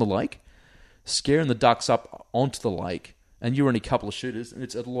protesters on the lake, scaring the ducks up onto the lake, and you're only a couple of shooters, and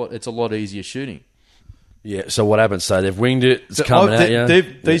it's a lot easier shooting. Yeah, so what happens? So they've winged it, it's coming at you.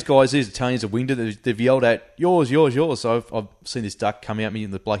 These guys, these Italians have winged it, they've yelled at, yours, yours, yours. So I've seen this duck coming at me,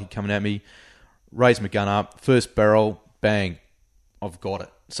 and the blokey coming at me, raised my gun up, first barrel, bang, I've got it.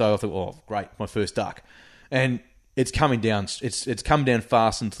 So I thought, oh, great, my first duck. And it's coming down, it's come down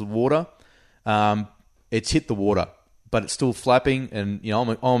fast into the water. It's hit the water, but it's still flapping, and you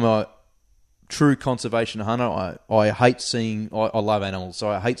know, I'm a true conservation hunter. I hate seeing, I love animals, so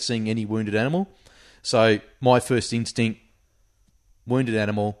I hate seeing any wounded animal. So my first instinct, wounded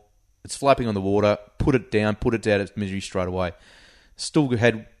animal, it's flapping on the water, put it down its misery straight away. Still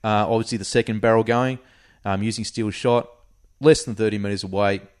had, obviously, the second barrel going, using steel shot, less than 30 metres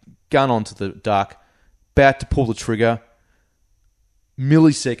away, gun onto the duck, about to pull the trigger,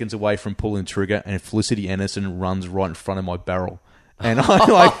 milliseconds away from pulling the trigger, and Felicity Anderson runs right in front of my barrel. And I'm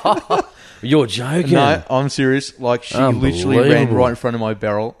like... You're joking. No, I'm serious. Like, she literally ran right in front of my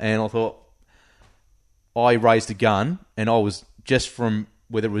barrel, and I thought... I raised a gun, and I was just from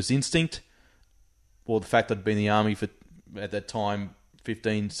whether it was instinct or the fact I'd been in the army for, at that time,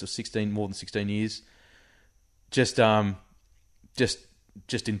 15 to 16, more than 16 years, just didn't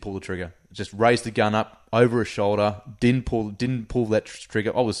pull the trigger. Just raised the gun up over her shoulder, didn't pull that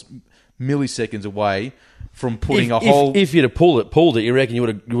trigger. I was milliseconds away from putting If you'd have pulled it, you reckon you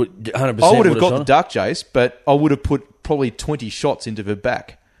would 100%? I would have got the duck, Jace, but I would have put probably 20 shots into her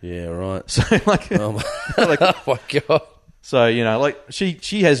back. Yeah, right. So oh my God. So, you know, like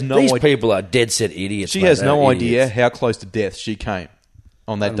she has no idea. These people are dead set idiots. She has no idea how close to death she came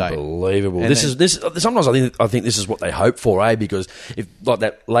on that day. Unbelievable. Sometimes I think this is what they hope for, eh? Because if like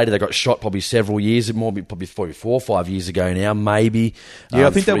that lady that got shot probably several years, probably 4 or 5 years ago now, maybe. Yeah, I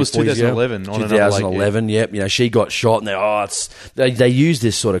think that was 2011. 2011. Yep. You know, she got shot, and they use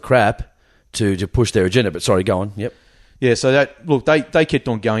this sort of crap to push their agenda. But sorry, go on. Yep. Yeah, so they kept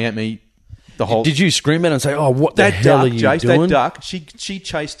on going at me the whole... Did you scream at and say, oh, what the hell are you doing? That duck, she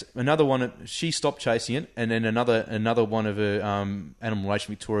chased another one, she stopped chasing it, and then another one of her Animal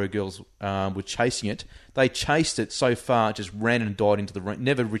Relation Victoria girls were chasing it. They chased it so far, it just ran and died into the rain,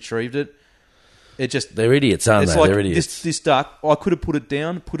 never retrieved it. They're idiots, aren't they? Like They're idiots. This duck, I could have put it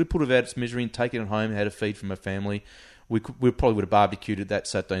down, put it out its misery and taken it home, had a feed from her family. We probably would have barbecued it that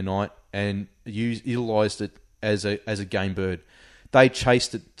Saturday night and utilised it as a game bird. They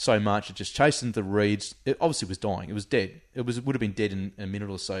chased it so much, it just chased into the reeds. It obviously was dying. It was dead. It would have been dead in a minute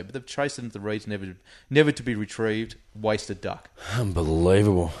or so, but they've chased it into the reeds, never to be retrieved. Wasted duck.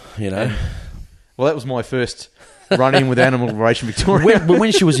 Unbelievable, you know. Well, that was my first run-in with Animal Relation Victoria.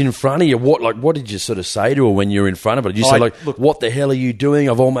 When she was in front of you, what did you sort of say to her when you were in front of her? Did you say, look, what the hell are you doing?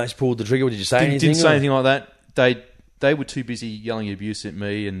 I've almost pulled the trigger. Did you say anything? Didn't say anything like that. They were too busy yelling abuse at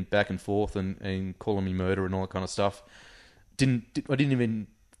me and back and forth and calling me murder and all that kind of stuff. I didn't even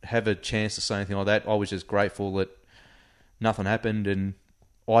have a chance to say anything like that. I was just grateful that nothing happened, and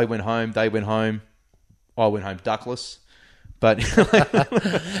I went home. They went home. I went home duckless. But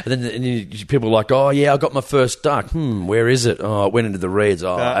and then people are like, oh yeah, I got my first duck. Where is it? Oh, it went into the reeds.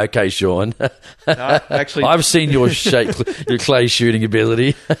 Oh, okay, Sean. Actually, I've seen your clay shooting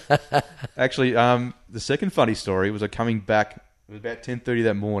ability. Actually, the second funny story was coming back. It was about 10:30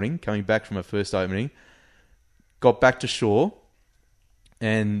 that morning, coming back from my first opening. Got back to shore,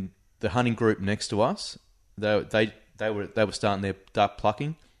 and the hunting group next to us, they were starting their duck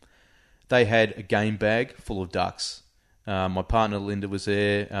plucking. They had a game bag full of ducks. My partner Linda was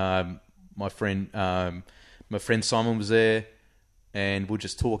there. My friend Simon was there, and we're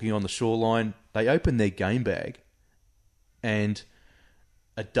just talking on the shoreline. They opened their game bag, and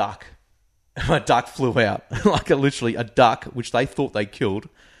a duck flew out, literally a duck, which they thought they killed.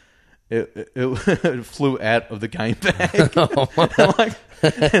 It flew out of the game bag.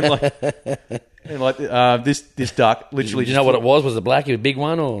 This duck literally. Did you know what it was? Was it black? A big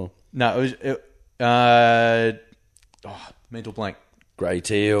one or no? It was mental blank. Grey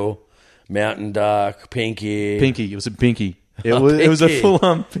teal, mountain duck, pinky. Pinky. It was a pinky. It was a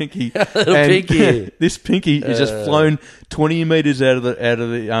full-on pinky. Pinky. This pinky is just flown 20 meters out of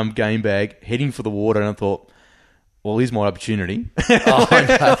the game bag, heading for the water, and I thought, well, here's my opportunity. Oh,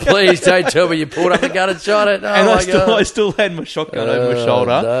 no, please don't tell me you pulled up the gun and shot it. Oh, and I still had my shotgun over my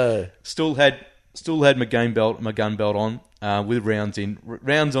shoulder. No. Still had my gun belt on, with rounds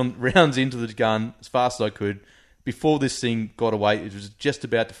into the gun as fast as I could. Before this thing got away, it was just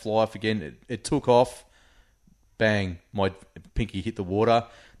about to fly off again. It took off. Bang! My pinky hit the water.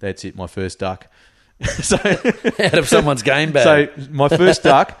 That's it. My first duck. So out of someone's game bag. So my first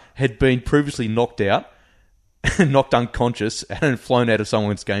duck had been previously knocked out, knocked unconscious, and flown out of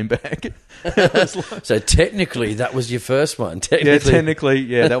someone's game bag. So technically, that was your first one. Technically,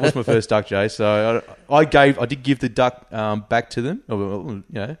 that was my first duck, Jay. So I did give the duck back to them.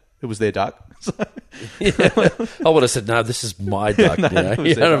 It was their duck. So. I would have said, no, this is my duck. You know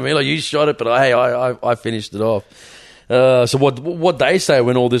what I mean? Like, you shot it, but I finished it off. So what they say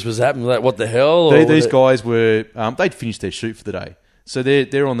when all this was happening? Like, what the hell? These guys were they'd finished their shoot for the day, so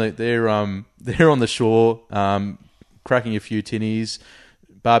they're on the shore, cracking a few tinnies,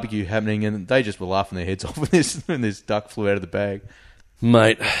 barbecue happening, and they just were laughing their heads off when this duck flew out of the bag.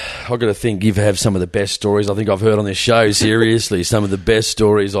 Mate, I've got to think you have some of the best stories I think I've heard on this show. Seriously, some of the best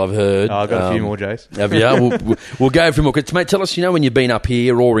stories I've heard. I've got a few more, Jace. Have you? We'll go for more. Mate, tell us, when you've been up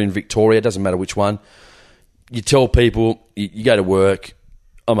here or in Victoria, it doesn't matter which one, you tell people, you go to work,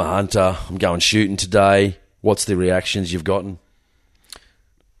 I'm a hunter, I'm going shooting today. What's the reactions you've gotten?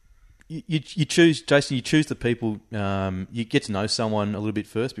 You choose, Jason, you choose the people, you get to know someone a little bit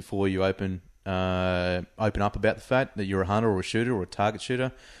first before you open up about the fact that you're a hunter or a shooter or a target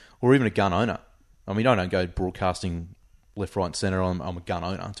shooter or even a gun owner. I mean, I don't go broadcasting left, right and centre, I'm a gun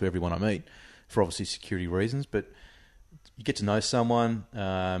owner to everyone I meet for obviously security reasons, but you get to know someone.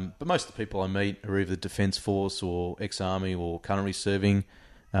 But most of the people I meet are either Defence Force or ex-Army or currently serving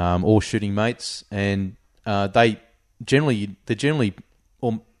or shooting mates, and they're generally,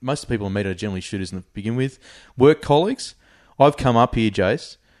 or most of the people I meet are generally shooters to begin with. Work colleagues. I've come up here,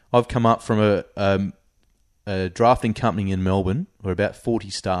 Jace. I've come up from a drafting company in Melbourne, where about 40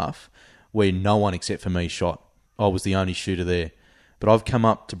 staff, where no one except for me shot. I was the only shooter there. But I've come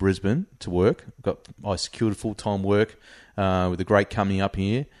up to Brisbane to work. I secured full-time work with a great company up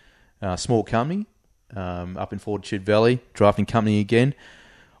here, small company up in Fortitude Valley, drafting company again.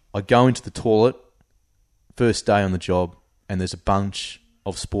 I go into the toilet, first day on the job, and there's a bunch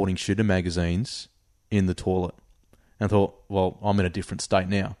of sporting shooter magazines in the toilet. And I thought, well, I'm in a different state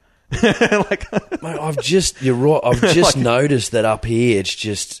now. Mate, you're right. I've just noticed that up here, it's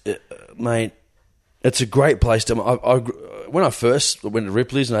just, mate, it's a great place to. When I first went to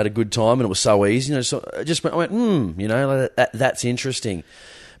Ripley's and I had a good time and it was so easy, so I went, that's interesting.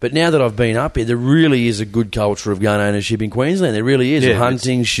 But now that I've been up here, there really is a good culture of gun ownership in Queensland. There really is.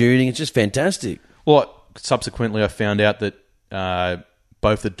 Hunting, shooting, it's just fantastic. Well, subsequently I found out that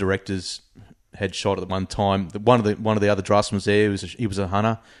both the directors had shot at one time. One of the other draftsmen was there. He was a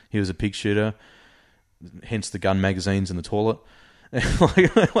hunter. He was a pig shooter. Hence the gun magazines in the toilet.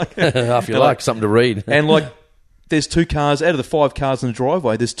 Half your luck, something to read. And there's 2 cars out of the 5 cars in the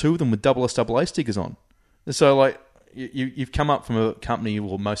driveway. There's 2 of them with SSAA stickers on. So you've come up from a company,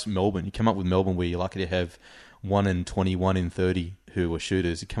 well, most of Melbourne. You come up with Melbourne where you're lucky to have 1 in 20, 1 in 30 who are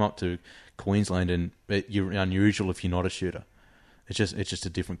shooters. You come up to Queensland and you're unusual if you're not a shooter. It's just a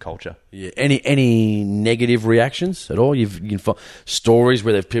different culture. Yeah. Any negative reactions at all? You can find stories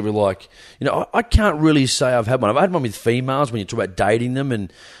where people are like, I can't really say I've had one. I've had one with females when you talk about dating them,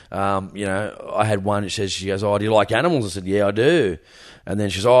 and I had one that says, she goes, "Oh, do you like animals?" I said, "Yeah, I do." And then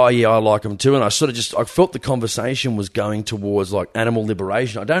she goes, "Oh, yeah, I like them too." And I I felt the conversation was going towards animal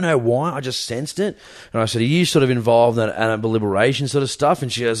liberation. I don't know why, I just sensed it. And I said, "Are you sort of involved in animal liberation sort of stuff?"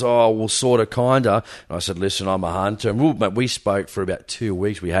 And she goes, "Oh, well, sort of, kind of." And I said, "Listen, I'm a hunter." And we spoke for about 2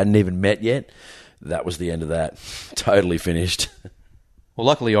 weeks. We hadn't even met yet. That was the end of that. Totally finished. Well,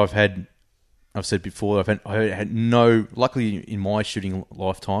 luckily I've said before, luckily in my shooting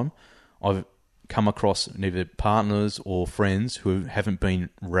lifetime, I've come across neither partners or friends who haven't been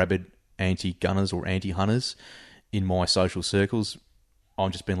rabid anti-gunners or anti-hunters in my social circles.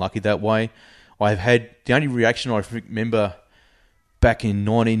 I've just been lucky that way. I've had, the only reaction I remember back in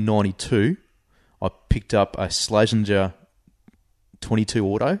 1992, I picked up a Schlesinger 22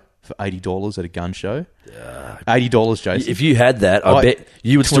 auto for $80 at a gun show. $80, Jason. If you had that, I bet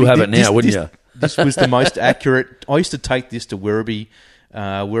you would still have it now, wouldn't you? This was the most accurate. I used to take this to Werribee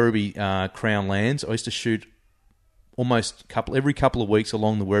Crown Lands. I used to shoot almost every couple of weeks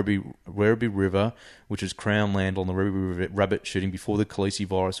along the Werribee River, which is Crown Land on the Werribee River, rabbit shooting before the Khaleesi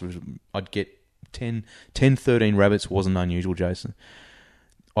virus. I'd get 10, 13 rabbits. Wasn't unusual, Jason.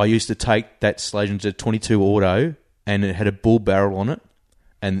 I used to take that Schlesinger 22 auto, and it had a bull barrel on it.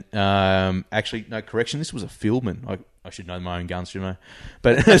 And actually, no, correction, this was a Fieldman. I should know my own guns, shouldn't I?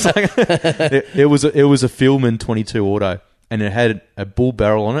 But it was a Fieldman 22 auto, and it had a bull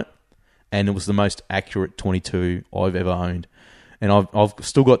barrel on it, and it was the most accurate 22 I've ever owned. And I've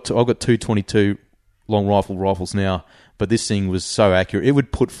got 2 22 long rifles now, but this thing was so accurate. It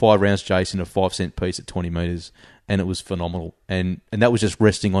would put 5 rounds, Jace, in a 5-cent piece at 20 metres, and it was phenomenal. And that was just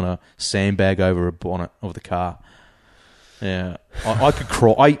resting on a sandbag over a bonnet of the car. Yeah, I could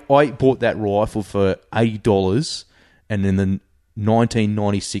cry. I bought that rifle for $80, and in the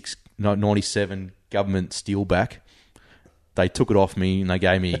 1997 government steelback, they took it off me and they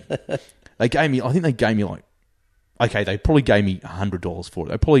gave me like, okay, they probably gave me $100 for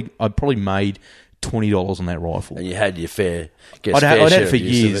it. I probably made $20 on that rifle. And you had your fair. I'd had it for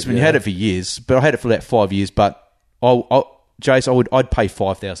years. You had it for years, but I had it for about 5 years. But Jace, I'd pay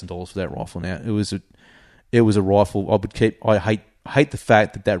 $5,000 for that rifle now. It was a rifle I would keep. I hate the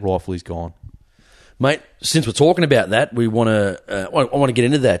fact that rifle is gone, mate. Since we're talking about that, I want to get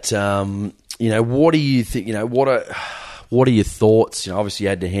into that. What do you think? What are your thoughts? Obviously you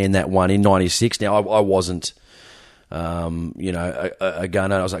had to hand that one in '96. Now I wasn't, a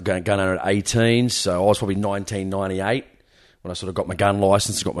gun owner. I was a gun owner at 18, so I was probably 1998 when I sort of got my gun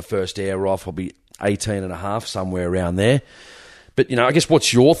license, got my first air rifle. Probably 18 and a half, somewhere around there. But, I guess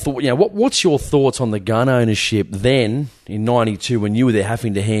what's your thought? What's your thoughts on the gun ownership then in '92 when you were there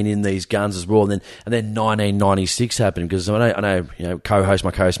having to hand in these guns as well, and then 1996 happened? Because I know my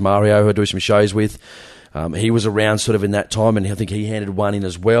co-host Mario, who I do some shows with, he was around sort of in that time, and I think he handed one in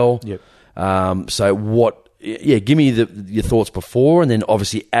as well. Yep. So what? Yeah, give me your thoughts before, and then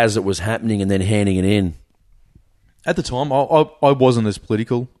obviously as it was happening, and then handing it in. At the time, I wasn't as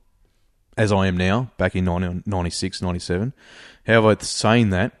political as I am now, back in 1996, 97. However, saying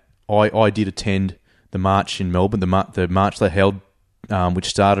that, I did attend the march in Melbourne, the march they held, which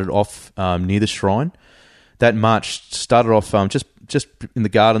started off near the Shrine. That march started off just in the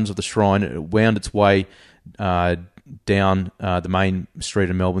gardens of the Shrine. It wound its way down the main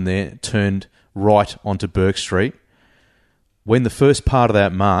street of Melbourne there, turned right onto Burke Street. When the first part of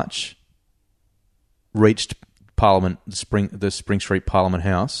that march reached Parliament, the Spring Street Parliament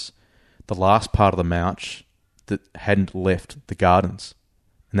House, the last part of the march that hadn't left the gardens,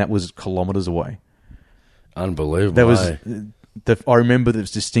 and that was kilometres away. Unbelievable. That was. I remember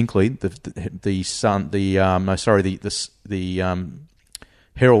this distinctly. The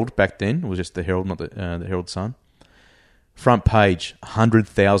Herald back then, it was just the Herald, not the Herald Sun. Front page,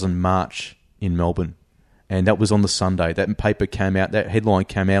 100,000 march in Melbourne, and that was on the Sunday. That paper came out. That headline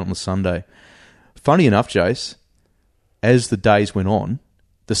came out on the Sunday. Funny enough, Jace, as the days went on,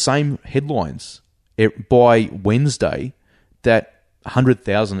 the same headlines. By Wednesday, that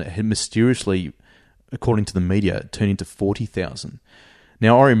 100,000 had mysteriously, according to the media, turned into 40,000.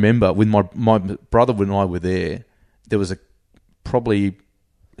 Now, I remember when my brother and I were there was probably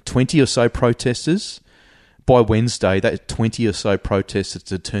 20 or so protesters. By Wednesday, that 20 or so protesters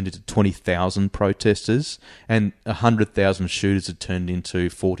had turned into 20,000 protesters, and 100,000 shooters had turned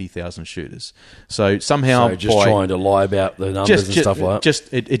into 40,000 shooters. So somehow, trying to lie about the numbers and stuff like that.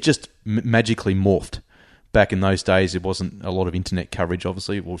 It just magically morphed. Back in those days, there wasn't a lot of internet coverage,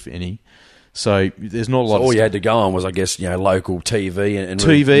 obviously, or if any. So there's not a lot. All you had to go on was, I guess, local TV and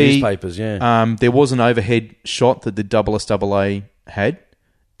newspapers. Yeah. There was an overhead shot that the SSAA had,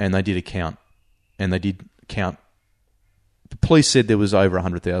 and they did a count, and they did count. The police said there was over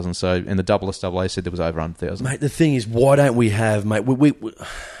 100,000, and the SSAA said there was over 100,000. Mate, the thing is, why don't we have, mate? We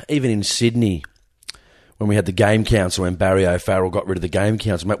even in Sydney, when we had the Game Council, when Barry O'Farrell got rid of the Game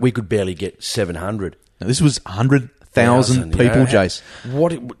Council, mate, we could barely get 700. Now, this was 100,000 people, Jace.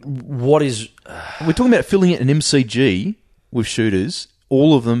 What is? We're talking about filling an MCG with shooters.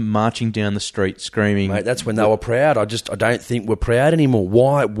 All of them marching down the street screaming. Mate, that's when they were proud. I don't think we're proud anymore.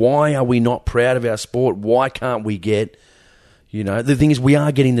 Why are we not proud of our sport? Why can't we get, the thing is, we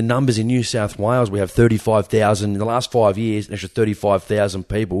are getting the numbers in New South Wales. We have 35,000 in the last 5 years. An extra 35,000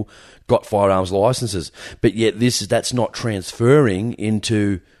 people got firearms licenses, but yet that's not transferring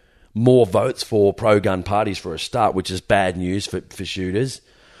into more votes for pro-gun parties for a start, which is bad news for shooters.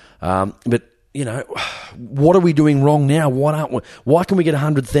 But what are we doing wrong now? Why can we get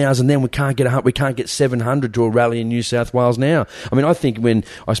 100,000 then we can't get 700 to a rally in New South Wales now? I mean, I think when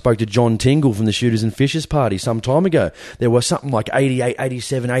I spoke to John Tingle from the Shooters and Fishers Party some time ago, there was something like 88,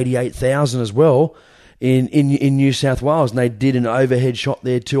 87, 88,000 as well in New South Wales, and they did an overhead shot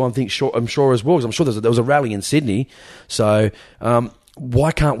there too. I'm sure as well, because I'm sure there was a rally in Sydney. So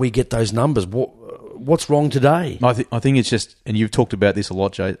why can't we get those numbers? What's wrong today? I think it's just, and you've talked about this a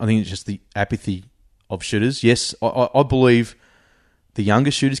lot, Jay, I think it's just the apathy of shooters. Yes, I believe the younger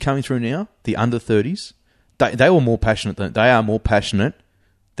shooters coming through now, the under 30s, they were more passionate they are more passionate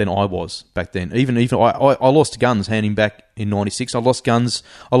than I was back then. Even I lost guns handing back in 96. I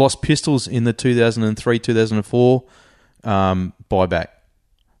lost pistols in the 2003, 2004 buyback.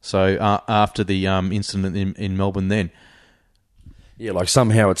 So after the incident in Melbourne then. Yeah, like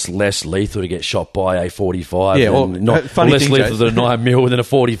somehow it's less lethal to get shot by a 45. Yeah, well, funny less thing, lethal than a 9mm than a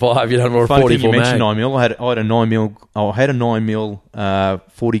 45, or a funny 44 thing you mentioned mag. 9mm. I had a 9mm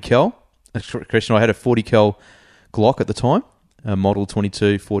 40 cal. Question, I had a 40 cal Glock at the time, a Model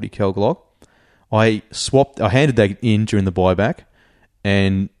 22 40 cal Glock. I handed that in during the buyback,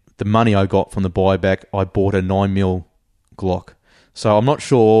 and the money I got from the buyback, I bought a 9mm Glock. So I'm not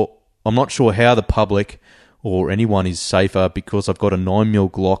sure how the public or anyone is safer because I've got a 9mm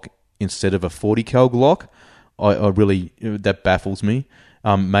Glock instead of a 40 cal Glock. I really, that baffles me.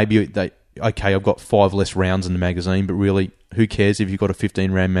 Maybe I've got 5 less rounds in the magazine, but really, who cares if you've got a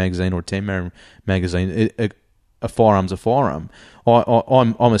 15-round magazine or a 10-round magazine? A firearm's a firearm.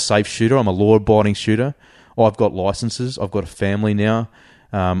 I'm a safe shooter. I'm a law-abiding shooter. I've got licenses. I've got a family now.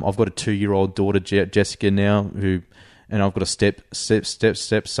 I've got a 2-year-old daughter, Jessica, now, and I've got a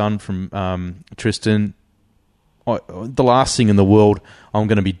stepson from Tristan. The last thing in the world I'm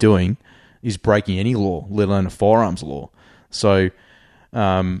going to be doing is breaking any law, let alone a firearms law. So,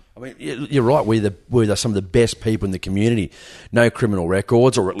 I mean, you're right. We're some of the best people in the community. No criminal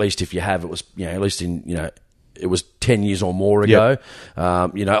records, or at least if you have, it was at least it was 10 years or more ago.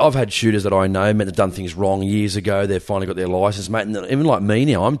 Yep. I've had shooters that I know, they've done things wrong years ago. They've finally got their license, mate. And even like me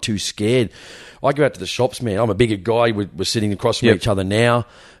now, I'm too scared. I go out to the shops, man. I'm a bigger guy. We're sitting across from each other now.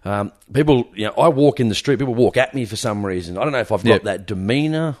 People, I walk in the street. People walk at me for some reason. I don't know if I've got that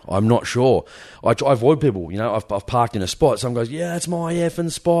demeanour. I'm not sure. I avoid people. I've parked in a spot. Some guys, that's my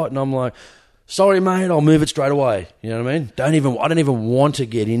effing spot, and I'm like, sorry, mate, I'll move it straight away. You know what I mean? I don't even want to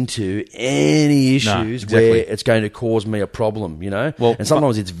get into any issues where it's going to cause me a problem. Well, and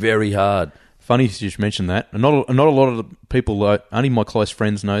sometimes it's very hard. Funny you just mentioned that. Not a lot of the people, only my close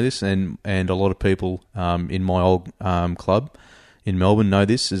friends know this, and a lot of people in my old club in Melbourne know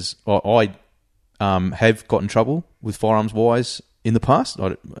this. Is I have got in trouble with firearms wise in the past,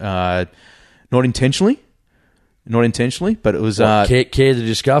 not intentionally, but it was care to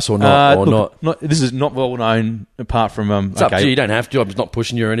discuss or not? Not. This is not well known apart from. It's up to you. You don't have to. I'm just not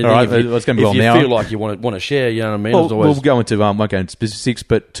pushing you or anything. All right, it's going to be well now. If you feel like you want to share, you know what I mean. Well, we'll go into won't go into specifics,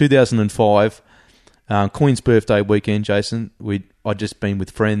 but 2005, Queen's birthday weekend, Jason. I'd just been with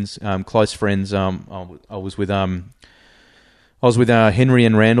friends, close friends. I was with Henry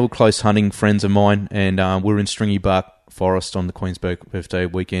and Randall, close hunting friends of mine, and we were in Stringy Bark Forest on the Queen's birthday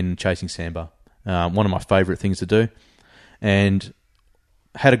weekend chasing sambar. One of my favourite things to do, and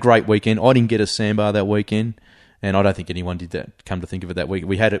had a great weekend. I didn't get a sambar that weekend, and I don't think anyone did that. Come to think of it, that week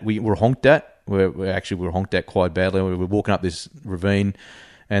we were honked at. We were honked at quite badly. We were walking up this ravine,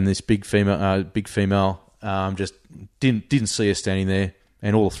 and this big female just didn't see us standing there,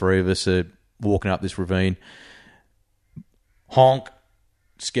 and all three of us are walking up this ravine. Honk.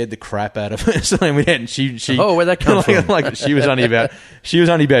 Scared the crap out of us. And she where'd that come from? Like she was only about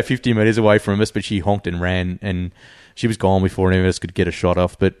 50 metres away from us, but she honked and ran, and she was gone before any of us could get a shot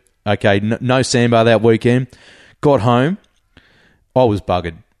off. But okay, no sambar that weekend. Got home, I was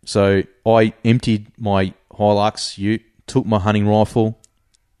buggered. So I emptied my Hilux ute, took my hunting rifle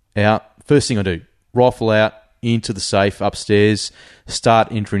out. First thing I do, rifle out into the safe upstairs,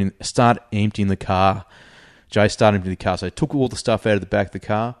 start emptying the car. Jay started into the car, so I took all the stuff out of the back of the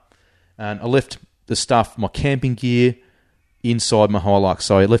car, and I left the stuff, my camping gear, inside my Hilux.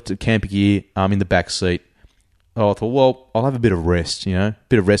 So I left the camping gear in the back seat. I thought, well, I'll have a bit of rest,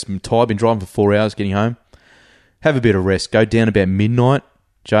 bit of rest. I'm tired, been driving for 4 hours, getting home. Have a bit of rest. Go down about midnight.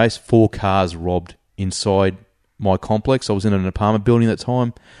 Jace, 4 cars robbed inside my complex. I was in an apartment building at the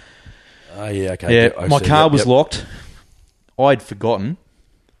time. Oh, yeah, okay. Yeah, my car was locked. I'd forgotten.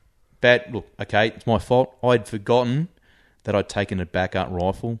 Look, okay, it's my fault. I'd forgotten that I'd taken a backup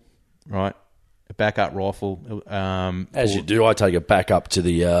rifle, right? A backup rifle. As you do, I take it back up to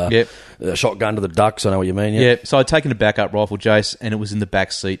the shotgun to the ducks. I know what you mean. Yeah, so I'd taken a backup rifle, Jace, and it was in the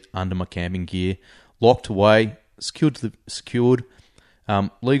back seat under my camping gear, locked away, secured,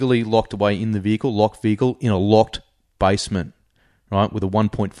 legally locked away in the vehicle, locked vehicle, in a locked basement, right, with a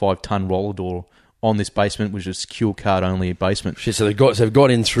 1.5 ton roller door. On this basement, which is a secure card only basement. Shit, so they've got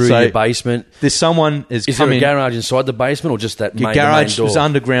in through your basement. There's someone is there a garage inside the basement, or just that main garage? Door? Was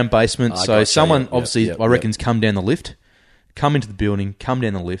underground basement. So someone obviously, I reckon's come down the lift, come into the building, come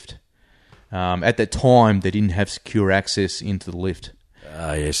down the lift. At that time, they didn't have secure access into the lift.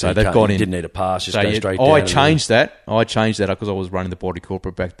 So they've got in. Didn't need a pass. Just go straight down. I changed that because I was running the body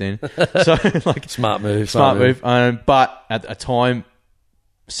corporate back then. So smart move. But at a time.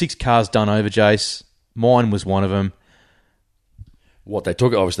 6 cars done over, Jace. Mine was one of them. What they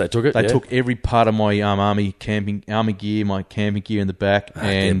took it? Obviously, they took it. They yeah. took every part of my army gear, my camping gear in the back,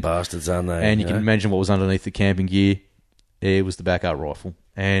 Damn bastards, aren't they? And you can imagine what was underneath the camping gear. It was the backup rifle.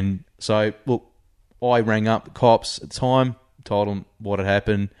 And so, look, I rang up the cops at the time, told them what had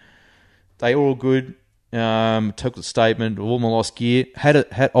happened. They were all good. Took the statement of all my lost gear.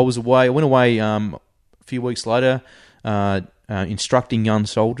 I was away. I went away a few weeks later, instructing young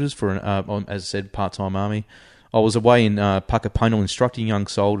soldiers for as I said, part-time army. I was away in Puckapunal instructing young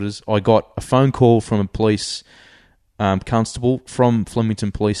soldiers. I got a phone call from a police constable from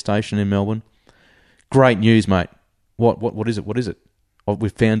Flemington Police Station in Melbourne. Great news, mate. What is it? What is it? Oh,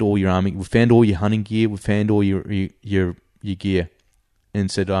 we've found all your army. We've found all your hunting gear. We've found all your gear. And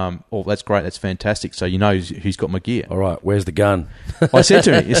said, oh, that's great. That's fantastic. So you know who's got my gear. All right, where's the gun? I said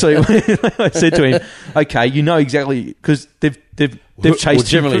to him, okay, you know exactly, because they've chased him.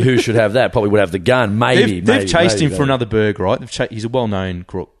 Generally, who should have that? Probably would have the gun. They've chased him for another burg, right? He's a well-known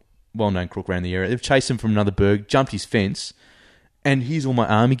crook around the area. They've chased him from another burg, jumped his fence, and here's all my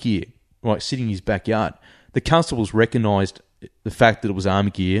army gear, right, sitting in his backyard. The constables recognised the fact that it was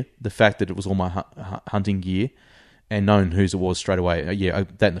army gear, the fact that it was all my hunting gear, and known whose it was straight away.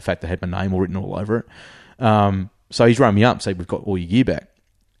 That and the fact they had my name all written all over it. So he's rang me up and said, we've got all your gear back.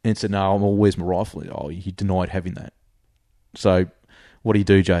 And said, no, where's my rifle? Oh, he denied having that. So what do you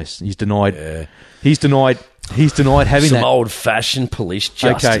do, Jace? He's denied having Some that. old-fashioned police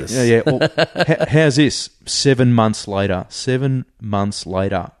justice. Okay, Well, how's this? 7 months later,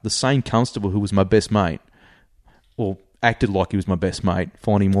 the same constable who was my best mate, or acted like he was my best mate,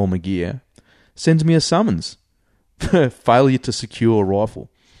 finding all my gear, sends me a summons. Failure to secure a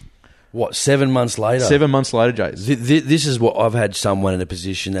rifle. What, 7 months later? 7 months later, Jace. This is what I've had someone in a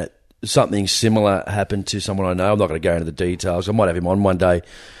position that something similar happened to someone I know. I'm not going to go into the details. I might have him on one day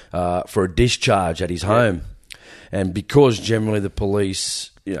for a discharge at his home. And because generally the police,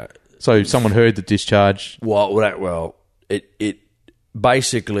 So someone heard the discharge? Well, it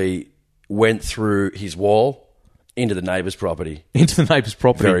basically went through his wall into the neighbour's property. Into the neighbour's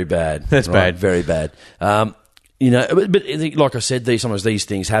property? Very bad. That's bad. Very bad. But like I said, sometimes these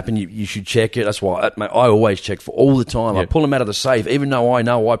things happen. You should check it. That's why I always check for all the time. Yep. I pull them out of the safe, even though I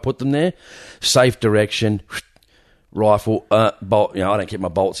know I put them there. Safe direction, rifle, bolt. I don't keep my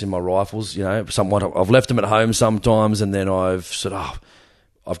bolts in my rifles. Somewhat. I've left them at home sometimes, and then I've said,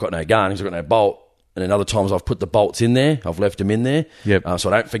 I've got no gun because I've got no bolt. And then other times I've put the bolts in there. I've left them in there, so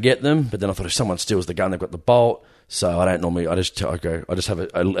I don't forget them. But then I thought if someone steals the gun, they've got the bolt. So I don't normally. I just have a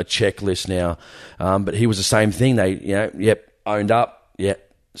checklist now. But he was the same thing. They, owned up.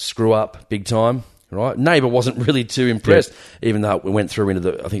 Screw up, big time. Right. Neighbour wasn't really too impressed, even though we went through into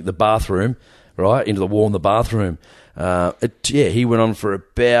the bathroom, right, into the wall in the bathroom. He went on for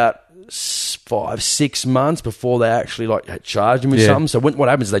about 5-6 months before they actually charged him with something. So what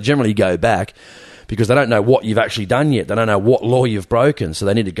happens is they generally go back, because they don't know what you've actually done yet. They don't know what law you've broken. So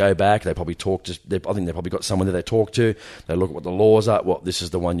they need to go back. They probably I think they probably got someone that they talk to. They look at what the laws are. This is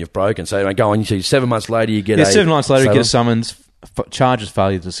the one you've broken. So they go on. You see 7 months later, you get 7 months later, you get a summons. Charges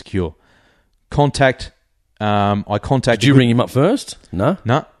failure to secure. Contact. I contacted. Did you ring him up first? No.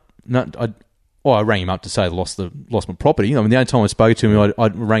 I rang him up to say I lost my property. I mean, the only time I spoke to him, I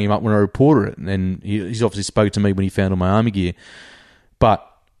rang him up when I reported it, and then he's obviously spoke to me when he found all my army gear. But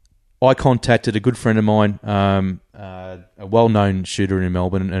I contacted a good friend of mine, a well-known shooter in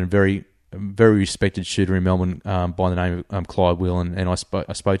Melbourne, and a very respected shooter in Melbourne by the name of Clive Whelan, and I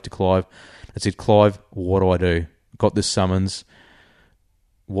spoke to Clive. I said, Clive, what do I do? Got this summons.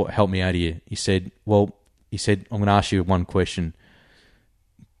 Help me out here. He said, I'm going to ask you one question.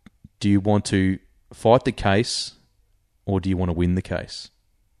 Do you want to fight the case, or do you want to win the case?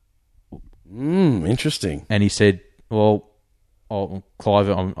 Interesting. And he said, well, Clive,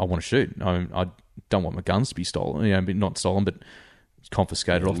 I want to shoot. I don't want my guns to be stolen. But not stolen, but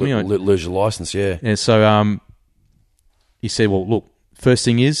confiscated off me. Lose your license, yeah. And so he said, well, look, first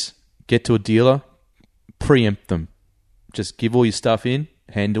thing is get to a dealer, preempt them. Just give all your stuff in,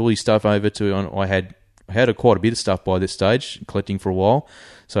 hand all your stuff over to. I had quite a bit of stuff by this stage, collecting for a while.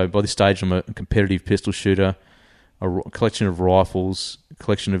 So by this stage, I'm a competitive pistol shooter, a collection of rifles, a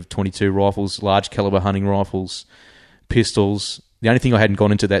collection of 22 rifles, large caliber hunting rifles, pistols. The only thing I hadn't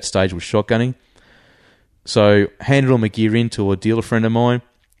gone into that stage was shotgunning. So handed all my gear in to a dealer friend of mine,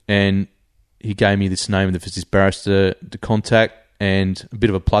 and he gave me this name of this barrister to contact, and a bit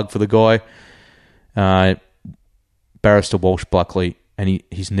of a plug for the guy, Barrister Walsh Buckley, and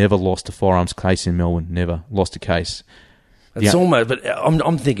he's never lost a firearms case in Melbourne, never lost a case. It's almost, but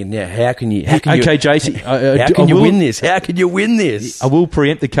I'm thinking now, how can you JC, how can you win this? How can you win this? I will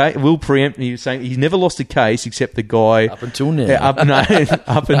preempt the case. I will preempt. He was saying he's never lost a case except the guy up until now.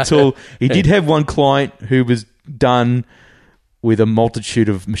 Up until he did have one client who was done with a multitude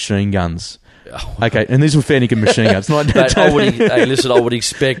of machine guns. Okay, and these were Fennigan machine guns. I would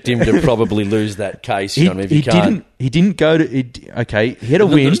expect him to probably lose that case. He didn't go to. He had a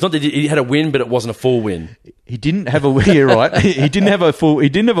win. It's not that he had a win, but it wasn't a full win. He didn't have a win. You're right. He didn't have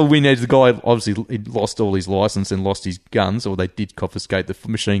a win as the guy. Obviously, he lost all his license and lost his guns, or they did confiscate the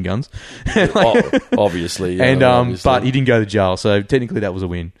machine guns. Obviously, yeah, and obviously. But he didn't go to jail, so technically that was a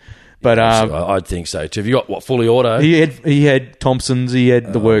win. But I'd think so too. Have you got fully auto? He had Thompsons. He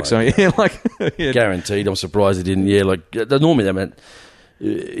had the works. I mean, guaranteed. I'm surprised he didn't. Yeah, normally that meant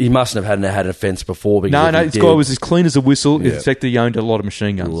he mustn't have had an offence before. No, this guy was as clean as a whistle. Yeah. Except he owned a lot of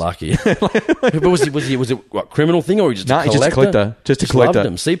machine guns. Lucky. But was it a criminal thing, or he just a collector? Just a collector. Just a collector. Loved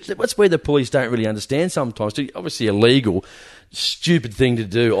them. See, that's where the police don't really understand sometimes. Obviously illegal. Stupid thing to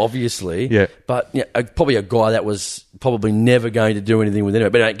do, obviously. Yeah. But probably a guy that was probably never going to do anything with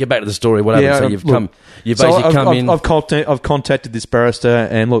it. But get back to the story. What happened? So you've basically come in. I've contacted this barrister,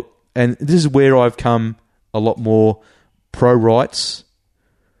 and this is where I've come a lot more pro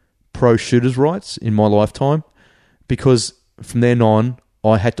shooters' rights in my lifetime, because from then on,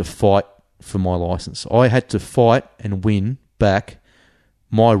 I had to fight for my license. I had to fight and win back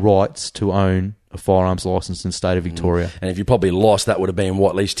my rights to own a firearms license in the state of Victoria. And if you probably lost, that would have been,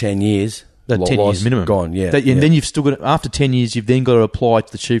 at least 10 years? 10 years minimum. Gone, yeah. And then you've still got, after 10 years, you've then got to apply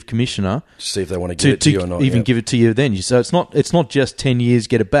to the Chief Commissioner to see if they want to give it to you or not. Even give it to you then. So it's not just 10 years,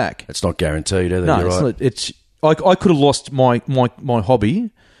 get it back. It's not guaranteed, either. No, you're right. I could have lost my hobby.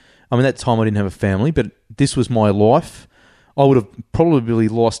 I mean, at that time I didn't have a family, but this was my life. I would have probably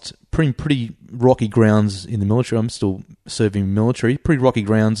lost pretty rocky grounds in the military. I'm still serving military. Pretty rocky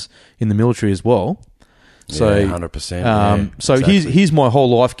grounds in the military as well. So, yeah, 100%. So exactly. here's my whole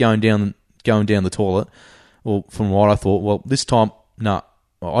life going down the toilet. Well, from what I thought, well, this time, no,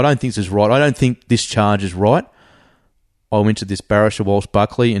 I don't think this is right. I don't think this charge is right. I went to this barrister, Walsh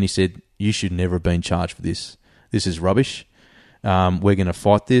Buckley, and he said, you should never have been charged for this. This is rubbish. We're going to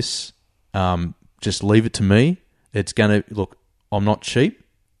fight this. Just leave it to me. It's going to... Look, I'm not cheap.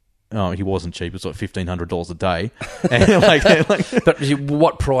 Oh, he wasn't cheap. It was like $1,500 a day. And but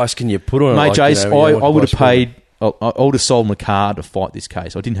what price can you put on it? Mate, Jace, I would have paid... I would have sold my car to fight this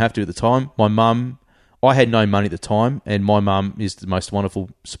case. I didn't have to at the time. My mum... I had no money at the time, and my mum is the most wonderful,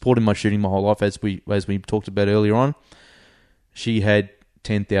 supporting my shooting my whole life, as we talked about earlier on. She had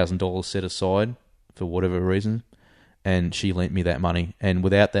 $10,000 set aside for whatever reason, and she lent me that money. And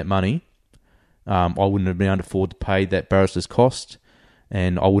without that money, I wouldn't have been able to afford to pay that barrister's cost,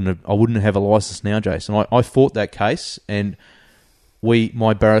 and I wouldn't have a license now, Jason. I fought that case, and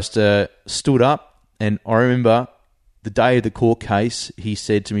my barrister stood up, and I remember the day of the court case, he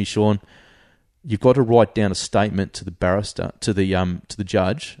said to me, Sean, you've got to write down a statement to the barrister, to the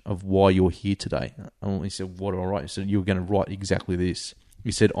judge, of why you're here today. And he said, what do I write? He said, you're going to write exactly this.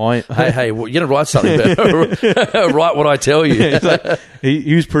 He said, Hey, well, you're going to write something, but write what I tell you. Yeah,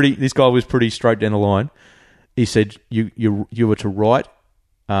 he was pretty. This guy was pretty straight down the line. He said, you were to write,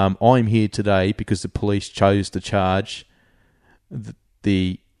 I'm here today because the police chose to charge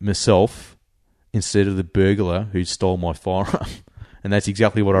myself instead of the burglar who stole my firearm. And that's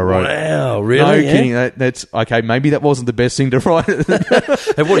exactly what I wrote. Wow, really? No kidding. That's okay. Maybe that wasn't the best thing to write.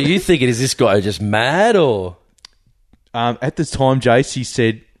 And what are you thinking? Is this guy just mad, or? At the time, Jace, he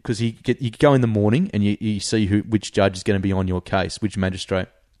said, because you go in the morning and you see which judge is going to be on your case, which magistrate.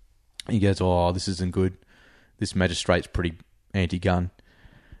 He goes, oh, this isn't good. This magistrate's pretty anti-gun.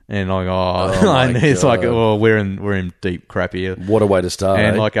 And I go, and it's like, oh, we're in deep crap here. What a way to start.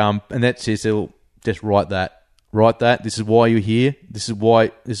 And and that says, just write that. Write that. This is why you're here. This is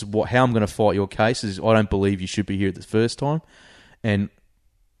how I'm going to fight your case. I don't believe you should be here at the first time. And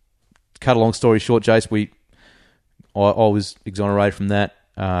cut a long story short, Jace, I was exonerated from that.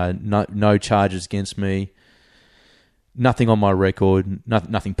 No charges against me. Nothing on my record.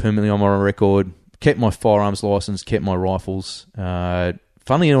 Nothing permanently on my record. Kept my firearms license. Kept my rifles.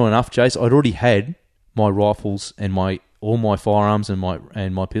 Funnily enough, Jace, I'd already had my rifles and all my firearms and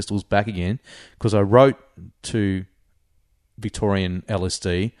my pistols back again, because I wrote to Victorian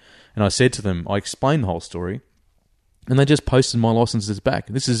LSD and I said to them, I explained the whole story, and they just posted my licenses back.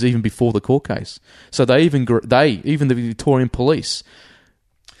 This is even before the court case. So even the Victorian police.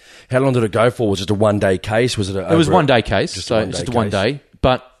 How long did it go for? Was it a 1 day case? Was it? It was 1 day case. Just a 1 day.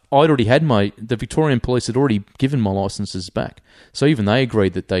 But I'd already had the Victorian police had already given my licenses back. So even they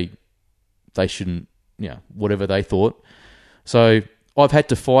agreed that they shouldn't, whatever they thought. So I've had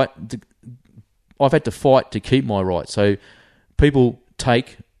to fight. I've had to fight to keep my rights. So people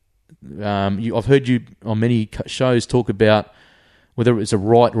take. I've heard you on many shows talk about whether it's a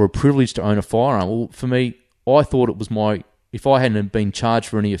right or a privilege to own a firearm. Well, for me, I thought it was my. If I hadn't been charged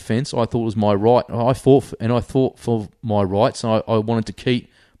for any offence, I thought it was my right. I fought for my rights, and I wanted to keep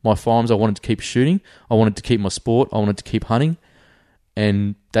my firearms. I wanted to keep shooting. I wanted to keep my sport. I wanted to keep hunting,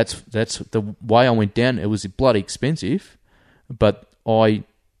 and that's the way I went down. It was bloody expensive, but I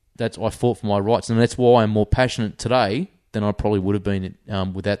fought for my rights, and that's why I'm more passionate today than I probably would have been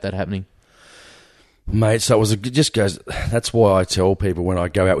without that happening. Mate, so it just goes. That's why I tell people when I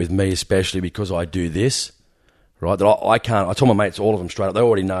go out with me, especially because I do this. Right, that I can't. I tell my mates, all of them straight up. They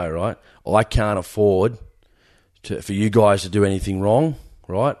already know, right? I can't afford for you guys to do anything wrong,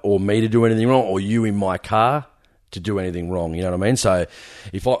 right? Or me to do anything wrong, or you in my car to do anything wrong. You know what I mean? So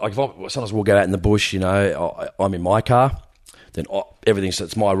if I sometimes we'll go out in the bush, you know, I'm in my car, then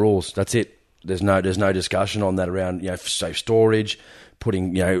it's my rules. That's it. There's no discussion on that around, you know, safe storage,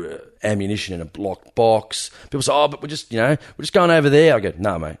 putting, you know, ammunition in a locked box. People say, but we're just going over there. I go,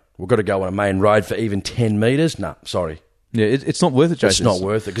 no, mate. We've got to go on a main road for even 10 metres? No, sorry. Yeah, it's not worth it, Jason. It's not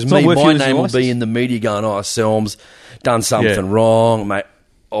worth it. Because my name will be in the media going, Selms done something wrong, mate.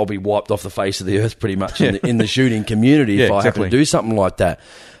 I'll be wiped off the face of the earth pretty much in the shooting community if I happen to do something like that.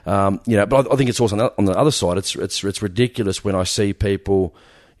 You know, but I think it's also on the other side. It's ridiculous when I see people,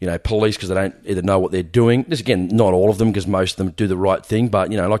 you know, police, because they don't either know what they're doing. This, again, not all of them, because most of them do the right thing.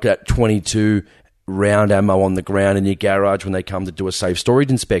 But, you know, like that 22 round ammo on the ground in your garage when they come to do a safe storage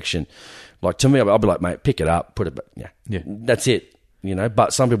inspection. Like, to me, I'll be like, mate, pick it up, put it back. Yeah. That's it, you know.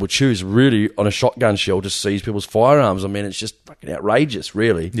 But some people choose really on a shotgun shell to seize people's firearms. I mean, it's just fucking outrageous,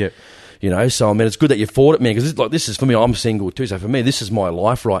 really. Yeah. You know, so I mean, it's good that you fought it, man, because this is, for me, I'm single too. So for me, this is my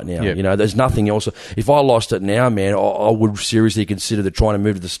life right now. Yeah. You know, there's nothing else. If I lost it now, man, I would seriously consider trying to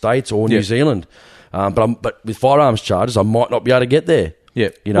move to the States or New Zealand. But with firearms charges, I might not be able to get there. Yeah.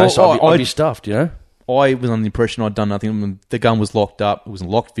 You know, so I'd be stuffed, you know. I was under the impression I'd done nothing. The gun was locked up. It was in a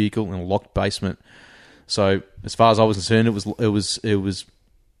locked vehicle in a locked basement. So as far as I was concerned, it was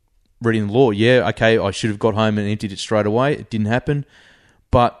reading the law. Yeah, okay, I should have got home and emptied it straight away. It didn't happen.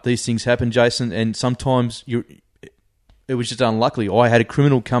 But these things happen, Jason, and sometimes it was just unlucky. I had a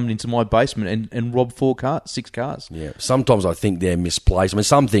criminal come into my basement and rob 6 cars. Yeah, sometimes I think they're misplaced. I mean,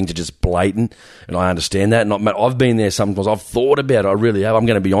 some things are just blatant, and I understand that. And I've been there sometimes. I've thought about it. I really have. I'm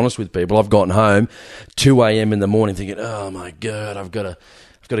going to be honest with people. I've gotten home 2 a.m. in the morning thinking, oh, my God, I've got to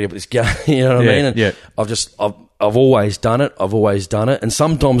get this gun. You know what I mean? And I've always done it. And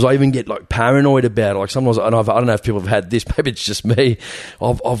sometimes I even get like paranoid about it. Like sometimes, I don't know if people have had this. Maybe it's just me.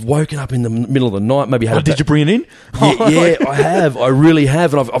 I've woken up in the middle of the night. Maybe had. Did you bring it in? Yeah, I have. I really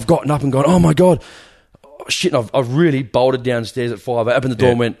have. And I've gotten up and gone, oh my God, shit. And I've really bolted downstairs at 5. I opened the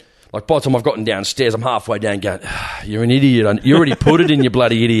door and went. Like, by the time I've gotten downstairs, I'm halfway down going, you're an idiot. You already put it in, you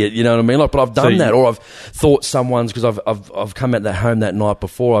bloody idiot. You know what I mean? Like, but I've done that. Or I've thought someone's, because I've come out that home that night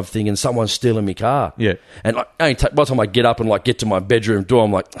before, I'm thinking someone's stealing my car. Yeah. And by the time I get up and like get to my bedroom door,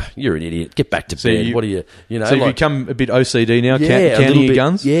 I'm like, you're an idiot. Get back to bed. What are you know? So you've become a bit OCD now, counting your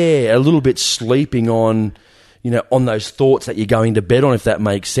guns? Yeah, a little bit sleeping on, you know, on those thoughts that you're going to bed on, if that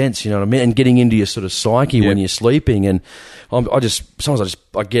makes sense, you know what I mean? And getting into your sort of psyche when you're sleeping. And sometimes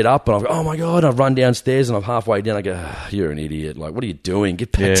I get up and I go, oh my God, and I run downstairs and I'm halfway down, I go, you're an idiot. Like, what are you doing?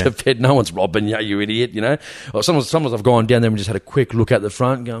 Get back to bed. No one's robbing you, you idiot, you know? Or sometimes I've gone down there and just had a quick look at the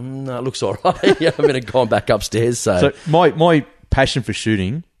front and gone, no, it looks all right. I've been gone back upstairs. So my passion for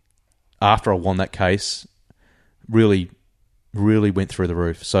shooting after I won that case really went through the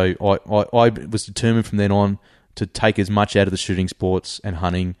roof. So I was determined from then on to take as much out of the shooting sports and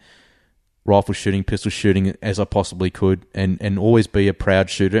hunting, rifle shooting, pistol shooting as I possibly could, and always be a proud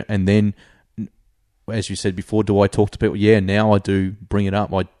shooter. And then, as you said before, do I talk to people? Yeah, now I do bring it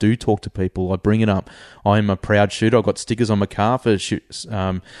up. I do talk to people. I bring it up. I am a proud shooter. I've got stickers on my car for shoes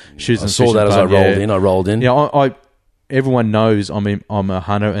and I saw that as I rolled in. Yeah, everyone knows I'm a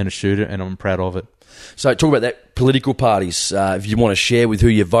hunter and a shooter, and I'm proud of it. So talk about that, political parties. If you want to share with who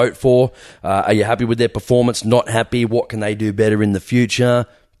you vote for, are you happy with their performance? Not happy? What can they do better in the future?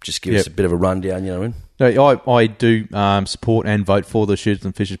 Just give us a bit of a rundown, you know what I mean? No, I do support and vote for the Shooters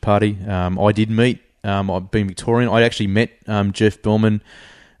and Fishers Party. I did meet, I've been Victorian. I actually met Jeff Bellman.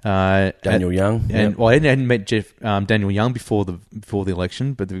 Daniel Young. And I hadn't met Daniel Young before the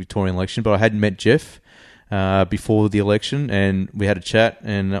election, but the Victorian election, but I hadn't met Jeff before the election, and we had a chat,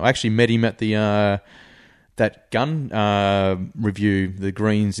 and I actually met him at that gun review, the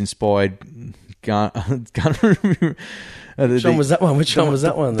Greens inspired gun review. Which one was that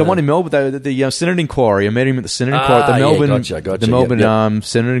one? The one in Melbourne, the Senate inquiry. I met him at the Senate inquiry. The Melbourne, gotcha. The Melbourne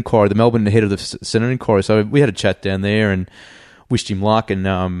Senate inquiry. The Melbourne head of the Senate inquiry. So we had a chat down there and wished him luck.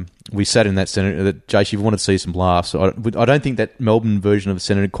 And we sat in that Senate. That Jace, if you wanted to see some laughs, I don't think that Melbourne version of the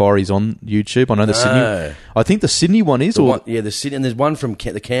Senate inquiry is on YouTube. I know the Sydney. I think the Sydney one is. The Sydney, and there's one from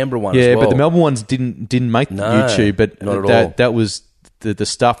the Canberra one. Yeah, as well. but the Melbourne ones didn't make YouTube. But not at all. That was the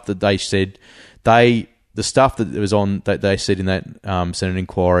stuff that they said. The stuff that was on that they said in that Senate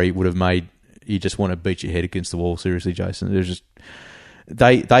inquiry would have made you just want to beat your head against the wall. Seriously, Jason. It was just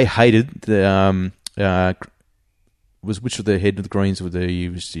they hated the which of the head of the Greens was the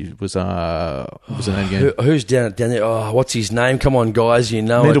name again? Who's down there? Oh, what's his name? Come on, guys, you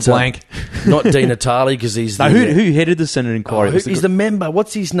know it's blank. Not Di Natale because he's who headed the Senate inquiry? He's the member.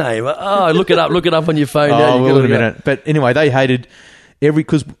 What's his name? Oh, look it up on your phone. Now. Well, in a minute. But anyway, they hated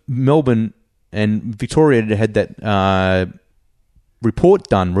because Melbourne and Victoria had that report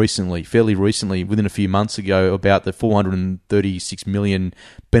done fairly recently, within a few months ago, about the 436 million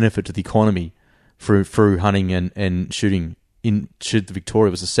benefit to the economy through hunting and shooting.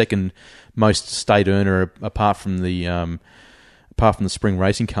 Victoria was the second most state earner apart from the Spring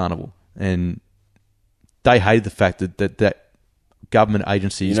Racing Carnival, and they hated the fact that government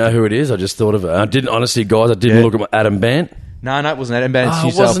agencies. You know who it is? I just thought of it. I didn't look at Adam Bant. No, it wasn't Adam Bant. It's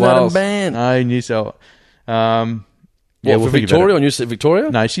New South Wales. Adam Bant. No, New South. For Victoria or New Victoria?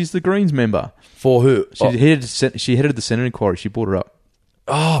 No, she's the Greens member. For who? She headed the Senate inquiry. She brought her up.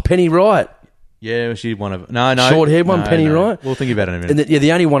 Oh, Penny Wright. Yeah, she's one of no short-haired one, Penny Wright. We'll think about it in a minute. And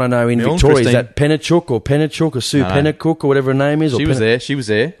the only one I know in Victoria is that Pennachook or Sue Pennacook or whatever her name is. She was there. She was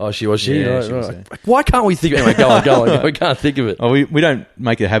there. Oh, she was. She. Yeah, Right, she was there. Why can't we think? Anyway, go on. We can't think of it. Oh, we don't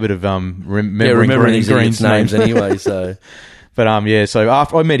make a habit of remembering Greens names anyway. So, but So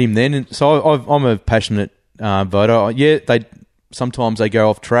after I met him then, and so I'm a passionate voter. Yeah, sometimes they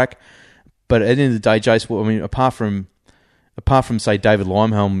go off track, but at the end of the day, Jace, I mean, apart from say David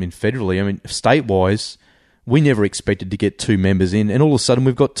Limehelm in federally, I mean state-wise, we never expected to get 2 members in, and all of a sudden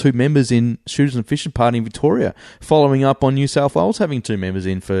we've got 2 members in Shooters and Fishing Party in Victoria, following up on New South Wales having 2 members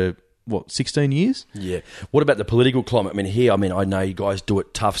in for 16 years? Yeah. What about the political climate? I mean, here, I know you guys do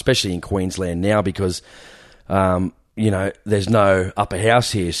it tough, especially in Queensland now, because there's no upper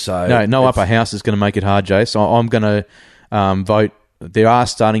house here. So no upper house is going to make it hard, Jace. So I'm going to vote. They are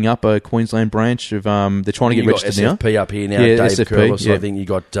starting up a Queensland branch of. They're trying to get registered now. SFP up here now. Yeah, Dave SFP. Curlis, I think you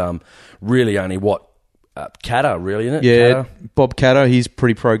got really only Catter, really, isn't it? Yeah, Catter? Bob Catter. He's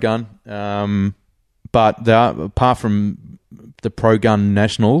pretty pro-gun. But apart from the pro-gun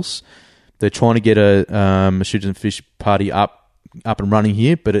nationals, they're trying to get a Shooters and Fish Party up and running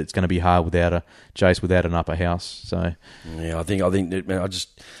here, but it's going to be hard without an upper house. So yeah, I think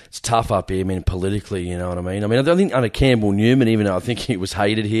it's tough up here. I mean, politically, you know what I mean. I think under Campbell Newman, even though I think he was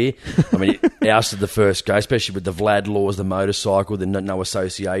hated here, I mean, he ousted the first go, especially with the Vlad laws, the motorcycle, the no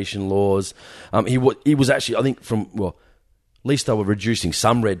association laws. He was actually, I think, at least they were reducing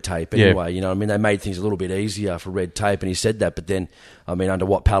some red tape anyway. Yeah. You know what I mean? They made things a little bit easier for red tape, and he said that. But then, I mean, under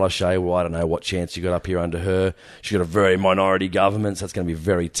what Palaszczuk, I don't know what chance you got up here under her. She's got a very minority government, so that's going to be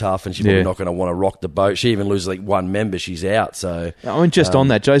very tough, and she's probably not going to want to rock the boat. She even loses 1 member, she's out. So I mean, just on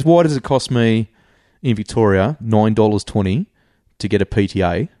that, Jace, why does it cost me in Victoria $9.20 to get a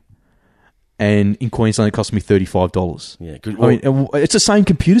PTA? And in Queensland, it cost me $35. Yeah, I mean, it's the same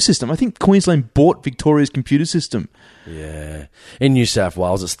computer system. I think Queensland bought Victoria's computer system. Yeah, in New South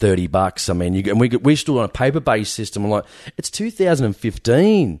Wales, it's $30. I mean, we're still on a paper-based system. I'm like, it's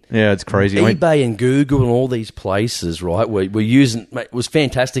 2015. Yeah, it's crazy. eBay and Google and all these places, right? We're using. It was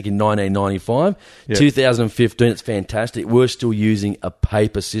fantastic in 1995. Yeah. 2015, it's fantastic. We're still using a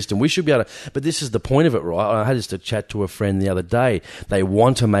paper system. We should be able to. But this is the point of it, right? I had just a chat to a friend the other day. They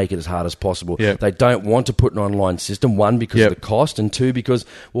want to make it as hard as possible. Yep. They don't want to put an online system. 1, because of the cost, and 2, because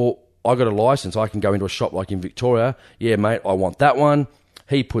I got a license. I can go into a shop like in Victoria. Yeah, mate, I want that one.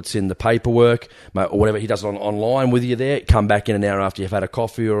 He puts in the paperwork, mate, or whatever. He does it online with you there. Come back in an hour after you've had a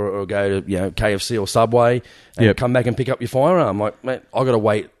coffee or go to KFC or Subway and come back and pick up your firearm. Like, mate, I got to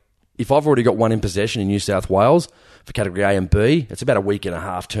wait. If I've already got one in possession in New South Wales for category A and B, it's about a week and a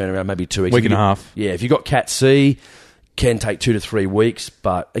half turnaround, maybe 2 weeks. Week and a half. Yeah, if you've got Cat C, can take 2 to 3 weeks.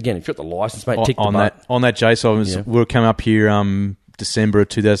 But again, if you've got the license, mate, tick the butt. On that, Jace, we'll come up here December of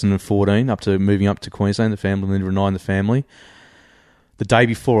 2014, moving up to Queensland, the family, Linda and I and the family. The day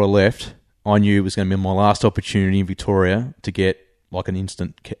before I left, I knew it was going to be my last opportunity in Victoria to get an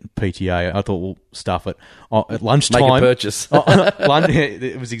instant PTA. I thought, well, at lunchtime. Make a purchase.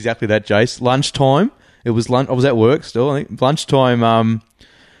 It was exactly that, Jace. Lunchtime, It was lunch. I was at work still. I think lunchtime. No,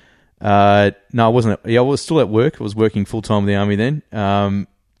 I wasn't. I was still at work. I was working full time in the army then.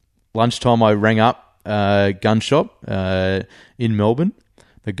 Lunchtime, I rang up a gun shop in Melbourne,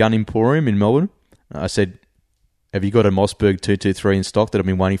 the Gun Emporium in Melbourne. I said, "Have you got a Mossberg 223 in stock that I've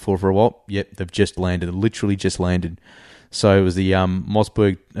been waiting for a while?" Yep, they've just landed. Literally just landed. So it was the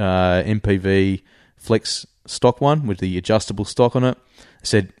Mossberg MPV Flex stock one with the adjustable stock on it. I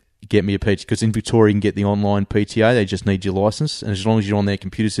said, "Get me a PTA," because in Victoria you can get the online PTA. They just need your license, and as long as you're on their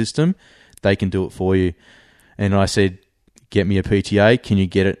computer system, they can do it for you. And I said, "Get me a PTA. Can you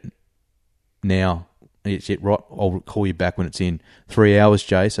get it now?" And he said, "Right, I'll call you back when it's in." 3 hours,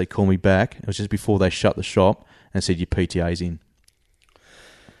 Jace. They called me back. It was just before they shut the shop and said, "Your PTA's in."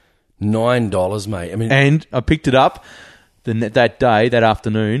 $9, mate. I mean, and I picked it up that day, that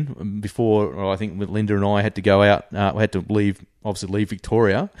afternoon, before I think Linda and I had to go out. We had to leave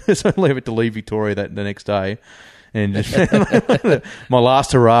Victoria. So I had to leave Victoria the next day. And my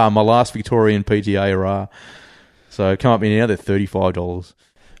last Victorian PTA hurrah. So come up in now, they're $35.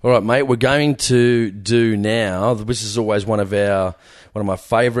 All right, mate, we're going to do now, this is always one of my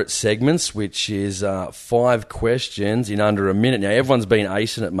favourite segments, which is 5 questions in under a minute. Now, everyone's been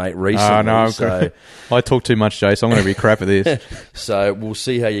acing it, mate, recently. No, so I talk too much, Jay, so I'm going to be crap at this. So we'll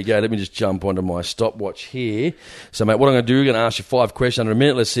see how you go. Let me just jump onto my stopwatch here. So, mate, what I'm going to do, I'm going to ask you 5 questions under a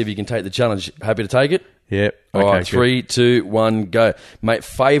minute. Let's see if you can take the challenge. Happy to take it? Yep. All right, 3, 2, 1, go. Mate,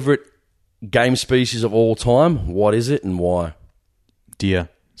 favourite game species of all time, what is it and why? Deer.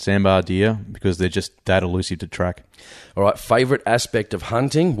 Sandbar deer, because they're just that elusive to track. All right, favourite aspect of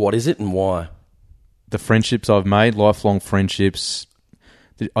hunting, what is it and why? The friendships I've made, lifelong friendships.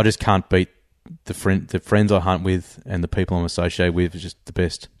 I just can't beat the friends I hunt with and the people I'm associated with is just the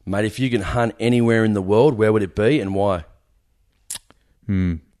best. Mate, if you can hunt anywhere in the world, where would it be and why?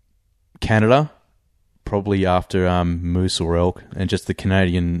 Canada, probably after moose or elk, and just the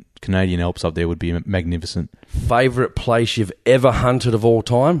Canadian Alps up there would be magnificent. Favourite place you've ever hunted of all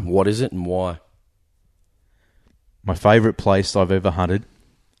time? What is it and why? My favourite place I've ever hunted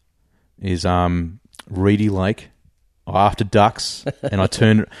is Reedy Lake. After ducks, and I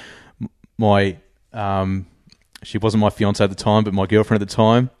turned my she wasn't my fiancée at the time, but my girlfriend at the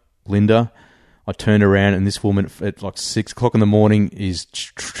time, Linda. I turned around and this woman at like 6 o'clock in the morning is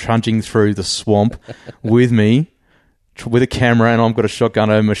trudging through the swamp with me, with a camera, and I've got a shotgun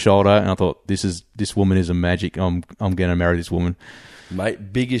over my shoulder. And I thought, this woman is a magic. I'm going to marry this woman.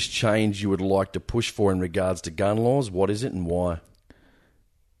 Mate, biggest change you would like to push for in regards to gun laws? What is it and why?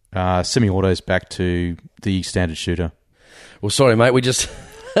 Semi-autos back to the standard shooter. Well, sorry, mate. We just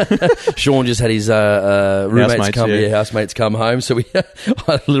Sean just had his housemates come home, so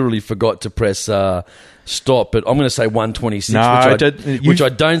I literally forgot to press stop. But I'm going to say 126, which I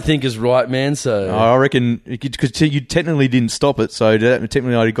don't think is right, man. So I reckon because you technically didn't stop it, so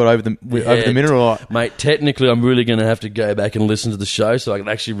technically I got over the minute. Or mate, technically I'm really going to have to go back and listen to the show so I can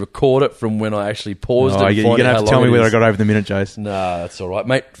actually record it from when I actually paused it. You're going to have to tell me whether I got over the minute, Jace. No, that's all right,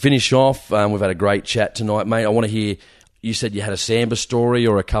 mate. Finish off. We've had a great chat tonight, mate. I want to hear. You said you had a Samba story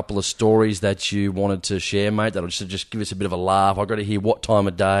or a couple of stories that you wanted to share, mate. That'll just give us a bit of a laugh. I've got to hear what time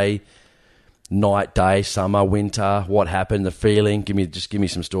of day, night, day, summer, winter, what happened, the feeling. Give me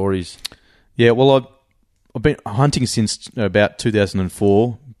some stories. Yeah, well, I've been hunting since about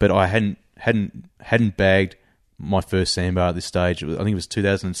 2004, but I hadn't bagged my first sandbar at this stage. I think it was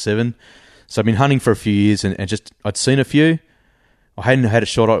 2007. So I've been hunting for a few years, and just I'd seen a few. I hadn't had a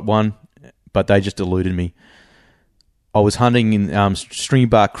shot at one, but they just eluded me. I was hunting in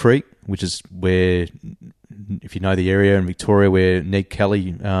Stringbark Creek, which is where, if you know the area in Victoria, where Ned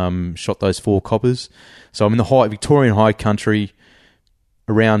Kelly shot those 4 coppers. So I'm in the Victorian high country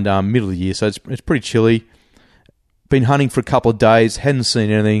around middle of the year, so it's pretty chilly. Been hunting for a couple of days, hadn't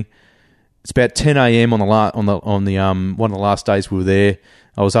seen anything. It's about 10 a.m. on the one of the last days we were there.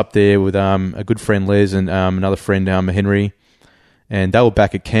 I was up there with a good friend Les and another friend Henry, and they were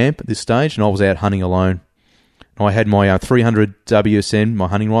back at camp at this stage, and I was out hunting alone. I had my 300 WSN, my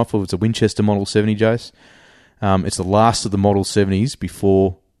hunting rifle. It's a Winchester Model 70, Jace. It's the last of the Model 70s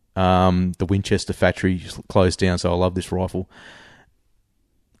before the Winchester factory closed down, so I love this rifle.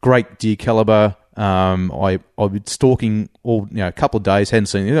 Great deer caliber. I've been stalking a couple of days, hadn't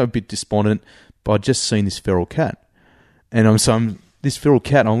seen it. A bit despondent, but I'd just seen this feral cat. And this feral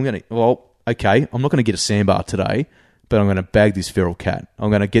cat, I'm not going to get a sandbar today, but I'm going to bag this feral cat. I'm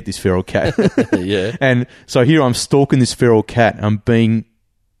going to get this feral cat. Yeah. And so here I'm stalking this feral cat. I'm being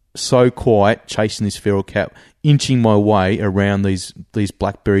so quiet, chasing this feral cat, inching my way around these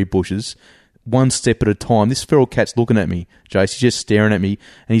blackberry bushes, one step at a time. This feral cat's looking at me, Jace. He's just staring at me,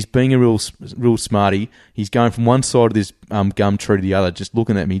 and he's being a real smarty. He's going from one side of this gum tree to the other, just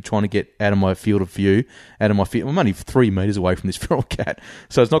looking at me, trying to get out of my field of view, I'm only 3 metres away from this feral cat,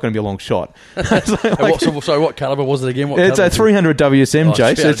 so it's not going to be a long shot. So what calibre was it again? It's a 300 WSM,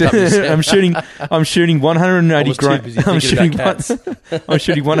 Jace. I'm shooting 180 grain. I'm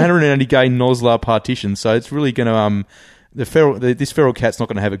shooting 180 grain Nosler partition, so it's really going to this feral cat's not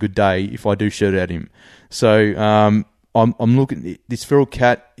going to have a good day if I do shoot at him. So I'm looking at this feral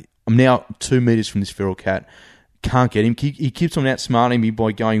cat. I'm now 2 metres from this feral cat. Can't get him. He keeps on outsmarting me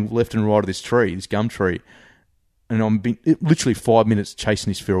by going left and right of this tree, this gum tree. And I'm been literally 5 minutes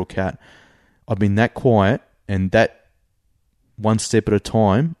chasing this feral cat. I've been that quiet and that one step at a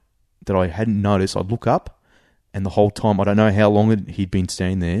time that I hadn't noticed. I'd look up. And the whole time, I don't know how long he'd been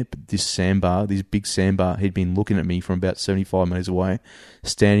standing there, but this big sandbar, he'd been looking at me from about 75 metres away,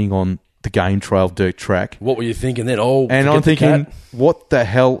 standing on the game trail dirt track. What were you thinking then? And I'm thinking, what the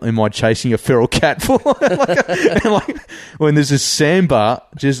hell am I chasing a feral cat for? When there's a sandbar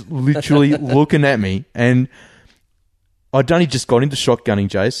just literally looking at me, and I'd only just got into shotgunning,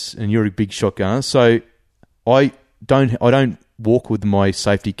 Jace, and you're a big shotgunner, so I don't walk with my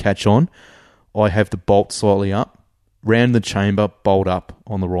safety catch on. I have the bolt slightly up, round the chamber, bolt up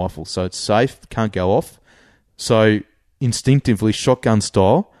on the rifle. So it's safe, can't go off. So instinctively, shotgun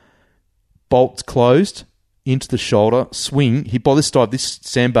style, bolt's closed, into the shoulder, swing. By this time, this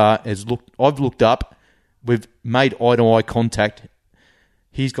sandbar I've looked up, we've made eye-to-eye contact.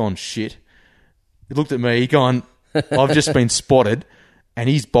 He's gone, shit. He looked at me, he gone, I've just been spotted, and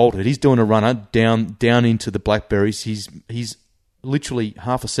he's bolted. He's doing a runner down into the blackberries. He's literally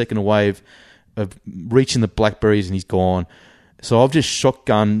half a second away of reaching the blackberries, and he's gone. So I've just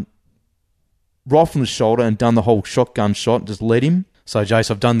shotgun right from the shoulder and done the whole shotgun shot and just led him. So, Jace,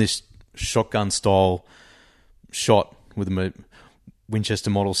 I've done this shotgun style shot with a Winchester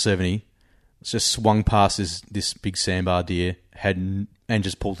Model 70. It's just swung past this big sandbar deer, and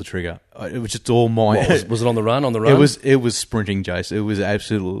just pulled the trigger. It was just all mine. Was it on the run? It was sprinting, Jace. It was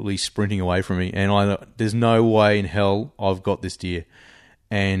absolutely sprinting away from me, and there's no way in hell I've got this deer.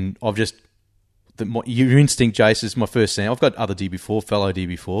 And I've just your instinct, Jace, is my first sandbar. I've got other deer before, fellow deer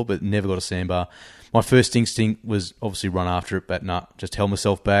before, but never got a sandbar. My first instinct was obviously run after it, but just held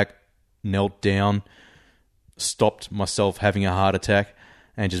myself back, knelt down, stopped myself having a heart attack,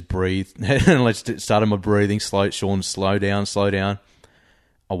 and just breathed. And started my breathing. Slow down.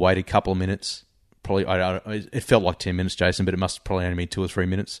 I waited a couple of minutes. Probably, it felt like 10 minutes, Jason, but it must have probably only been 2 or 3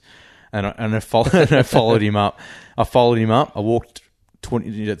 minutes. And I followed him up. I walked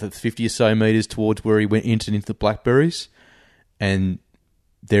 50 or so metres towards where he went into the blackberries, and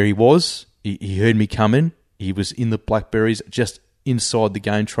there he was. He heard me coming. He was in the blackberries, just inside the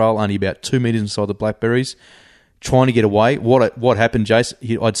game trail, only about 2 metres inside the blackberries, trying to get away. What happened, Jace?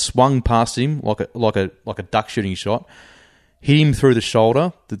 I'd swung past him like a duck shooting shot, hit him through the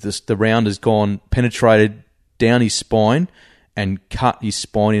shoulder. The round has penetrated down his spine and cut his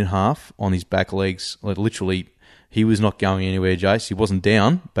spine in half on his back legs. Literally, he was not going anywhere, Jace. He wasn't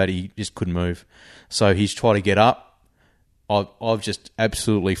down, but he just couldn't move. So he's tried to get up. I've just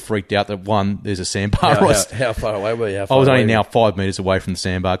absolutely freaked out that, there's a sandbar. How far away were you? I was only now 5 metres away from the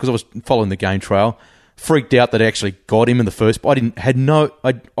sandbar because I was following the game trail. Freaked out that I actually got him in the first.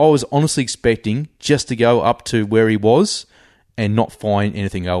 I was honestly expecting just to go up to where he was and not find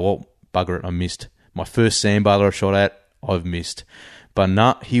anything. Bugger it, I missed. My first sandbar that I shot at, I've missed.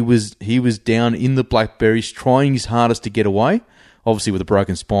 But he was down in the blackberries trying his hardest to get away. Obviously, with a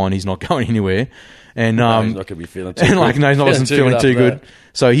broken spine, he's not going anywhere. And he's not going to be feeling too good. He wasn't feeling too good.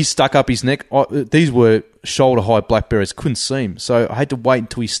 So he stuck up his neck. These were shoulder-high blackberries. Couldn't see him. So I had to wait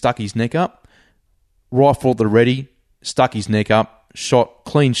until he stuck his neck up. Rifle at the ready. Stuck his neck up.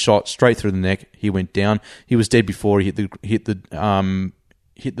 Clean shot, straight through the neck. He went down. He was dead before he hit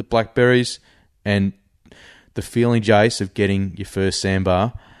the blackberries. And the feeling, Jace, of getting your first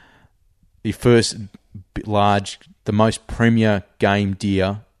sandbar, your first large, the most premier game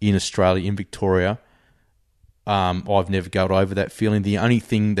deer in Australia, in Victoria, I've never got over that feeling. The only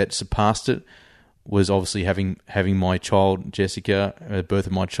thing that surpassed it was obviously having my child, Jessica, the birth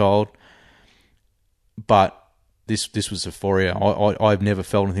of my child. But this was euphoria. I've never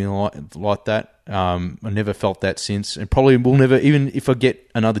felt anything like that. I never felt that since, and probably will never. Even if I get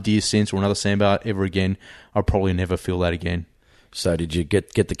another deer since or another sandbar ever again, I'll probably never feel that again. So did you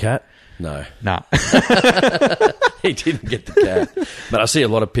get the cat? No. Nah. He didn't get the cat. But I see a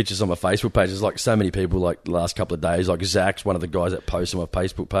lot of pictures on my Facebook page. There's like so many people like the last couple of days. Like Zach's one of the guys that posts on my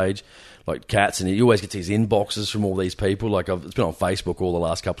Facebook page, like cats, and he always gets these inboxes from all these people. Like it's been on Facebook all the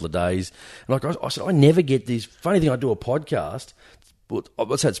last couple of days. And like I said, I never get these. Funny thing, I do a podcast. Well,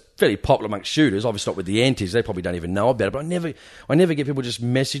 I'd say it's fairly popular amongst shooters. Obviously not with the antis; they probably don't even know about it. But I never get people just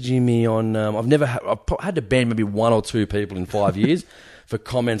messaging me on. I've had to ban maybe 1 or 2 people in 5 years for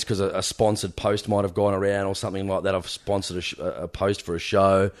comments because a sponsored post might have gone around or something like that. I've sponsored a post for a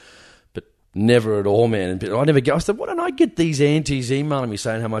show, but never at all, man. And I never get. I said, why don't I get these antis emailing me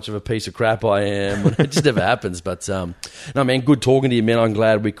saying how much of a piece of crap I am? It just never happens. But no, man, good talking to you, man. I'm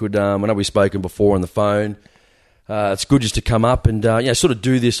glad we could. I know we've spoken before on the phone. It's good just to come up and sort of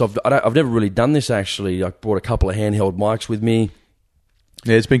do this. I've never really done this actually. I brought a couple of handheld mics with me.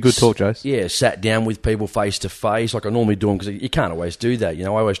 Yeah, it's been good talk, Jace. Yeah, sat down with people face to face like I normally do them because you can't always do that. I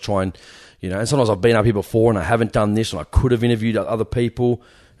always try and and sometimes I've been up here before and I haven't done this and I could have interviewed other people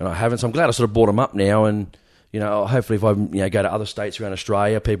and I haven't. So I'm glad I sort of brought them up now and hopefully if I go to other states around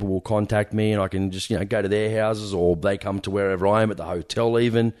Australia, people will contact me and I can just go to their houses or they come to wherever I am at the hotel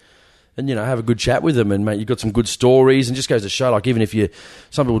even. And, have a good chat with them. And, mate, you've got some good stories. And just goes to show, like, even if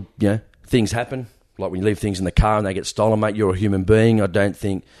some people, things happen. Like when you leave things in the car and they get stolen, mate, you're a human being. I don't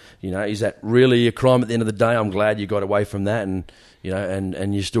think, is that really a crime at the end of the day? I'm glad you got away from that and,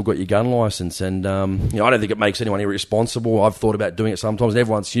 and you still got your gun licence. And, I don't think it makes anyone irresponsible. I've thought about doing it sometimes. And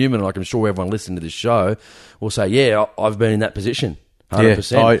everyone's human. And I'm sure everyone listening to this show will say, yeah, I've been in that position.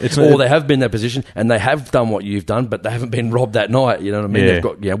 100%. Or they have been in that position and they have done what you've done, but they haven't been robbed that night. You know what I mean? Yeah. They've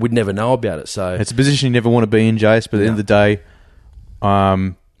got, we'd never know about it. So it's a position you never want to be in, Jace. But at the end of the day,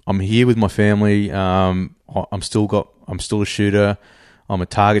 I'm here with my family. I'm still a shooter. I'm a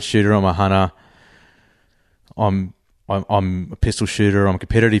target shooter. I'm a hunter. I'm a pistol shooter. I'm a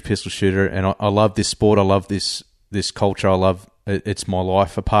competitive pistol shooter, and I love this sport. I love this culture. I love it's my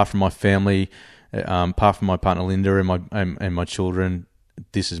life. Apart from my family. Apart from my partner Linda and my children,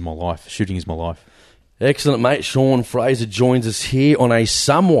 this is my life. Shooting is my life. Excellent, mate. Sean Fraser joins us here on a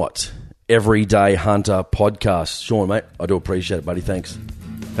somewhat Everyday Hunter podcast. Sean, mate, I do appreciate it, buddy. Thanks.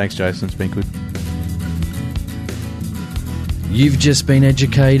 Thanks, Jason. It's been good. You've just been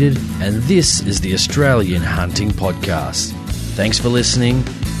educated, and this is the Australian Hunting Podcast. Thanks for listening.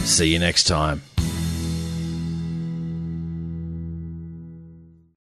 See you next time.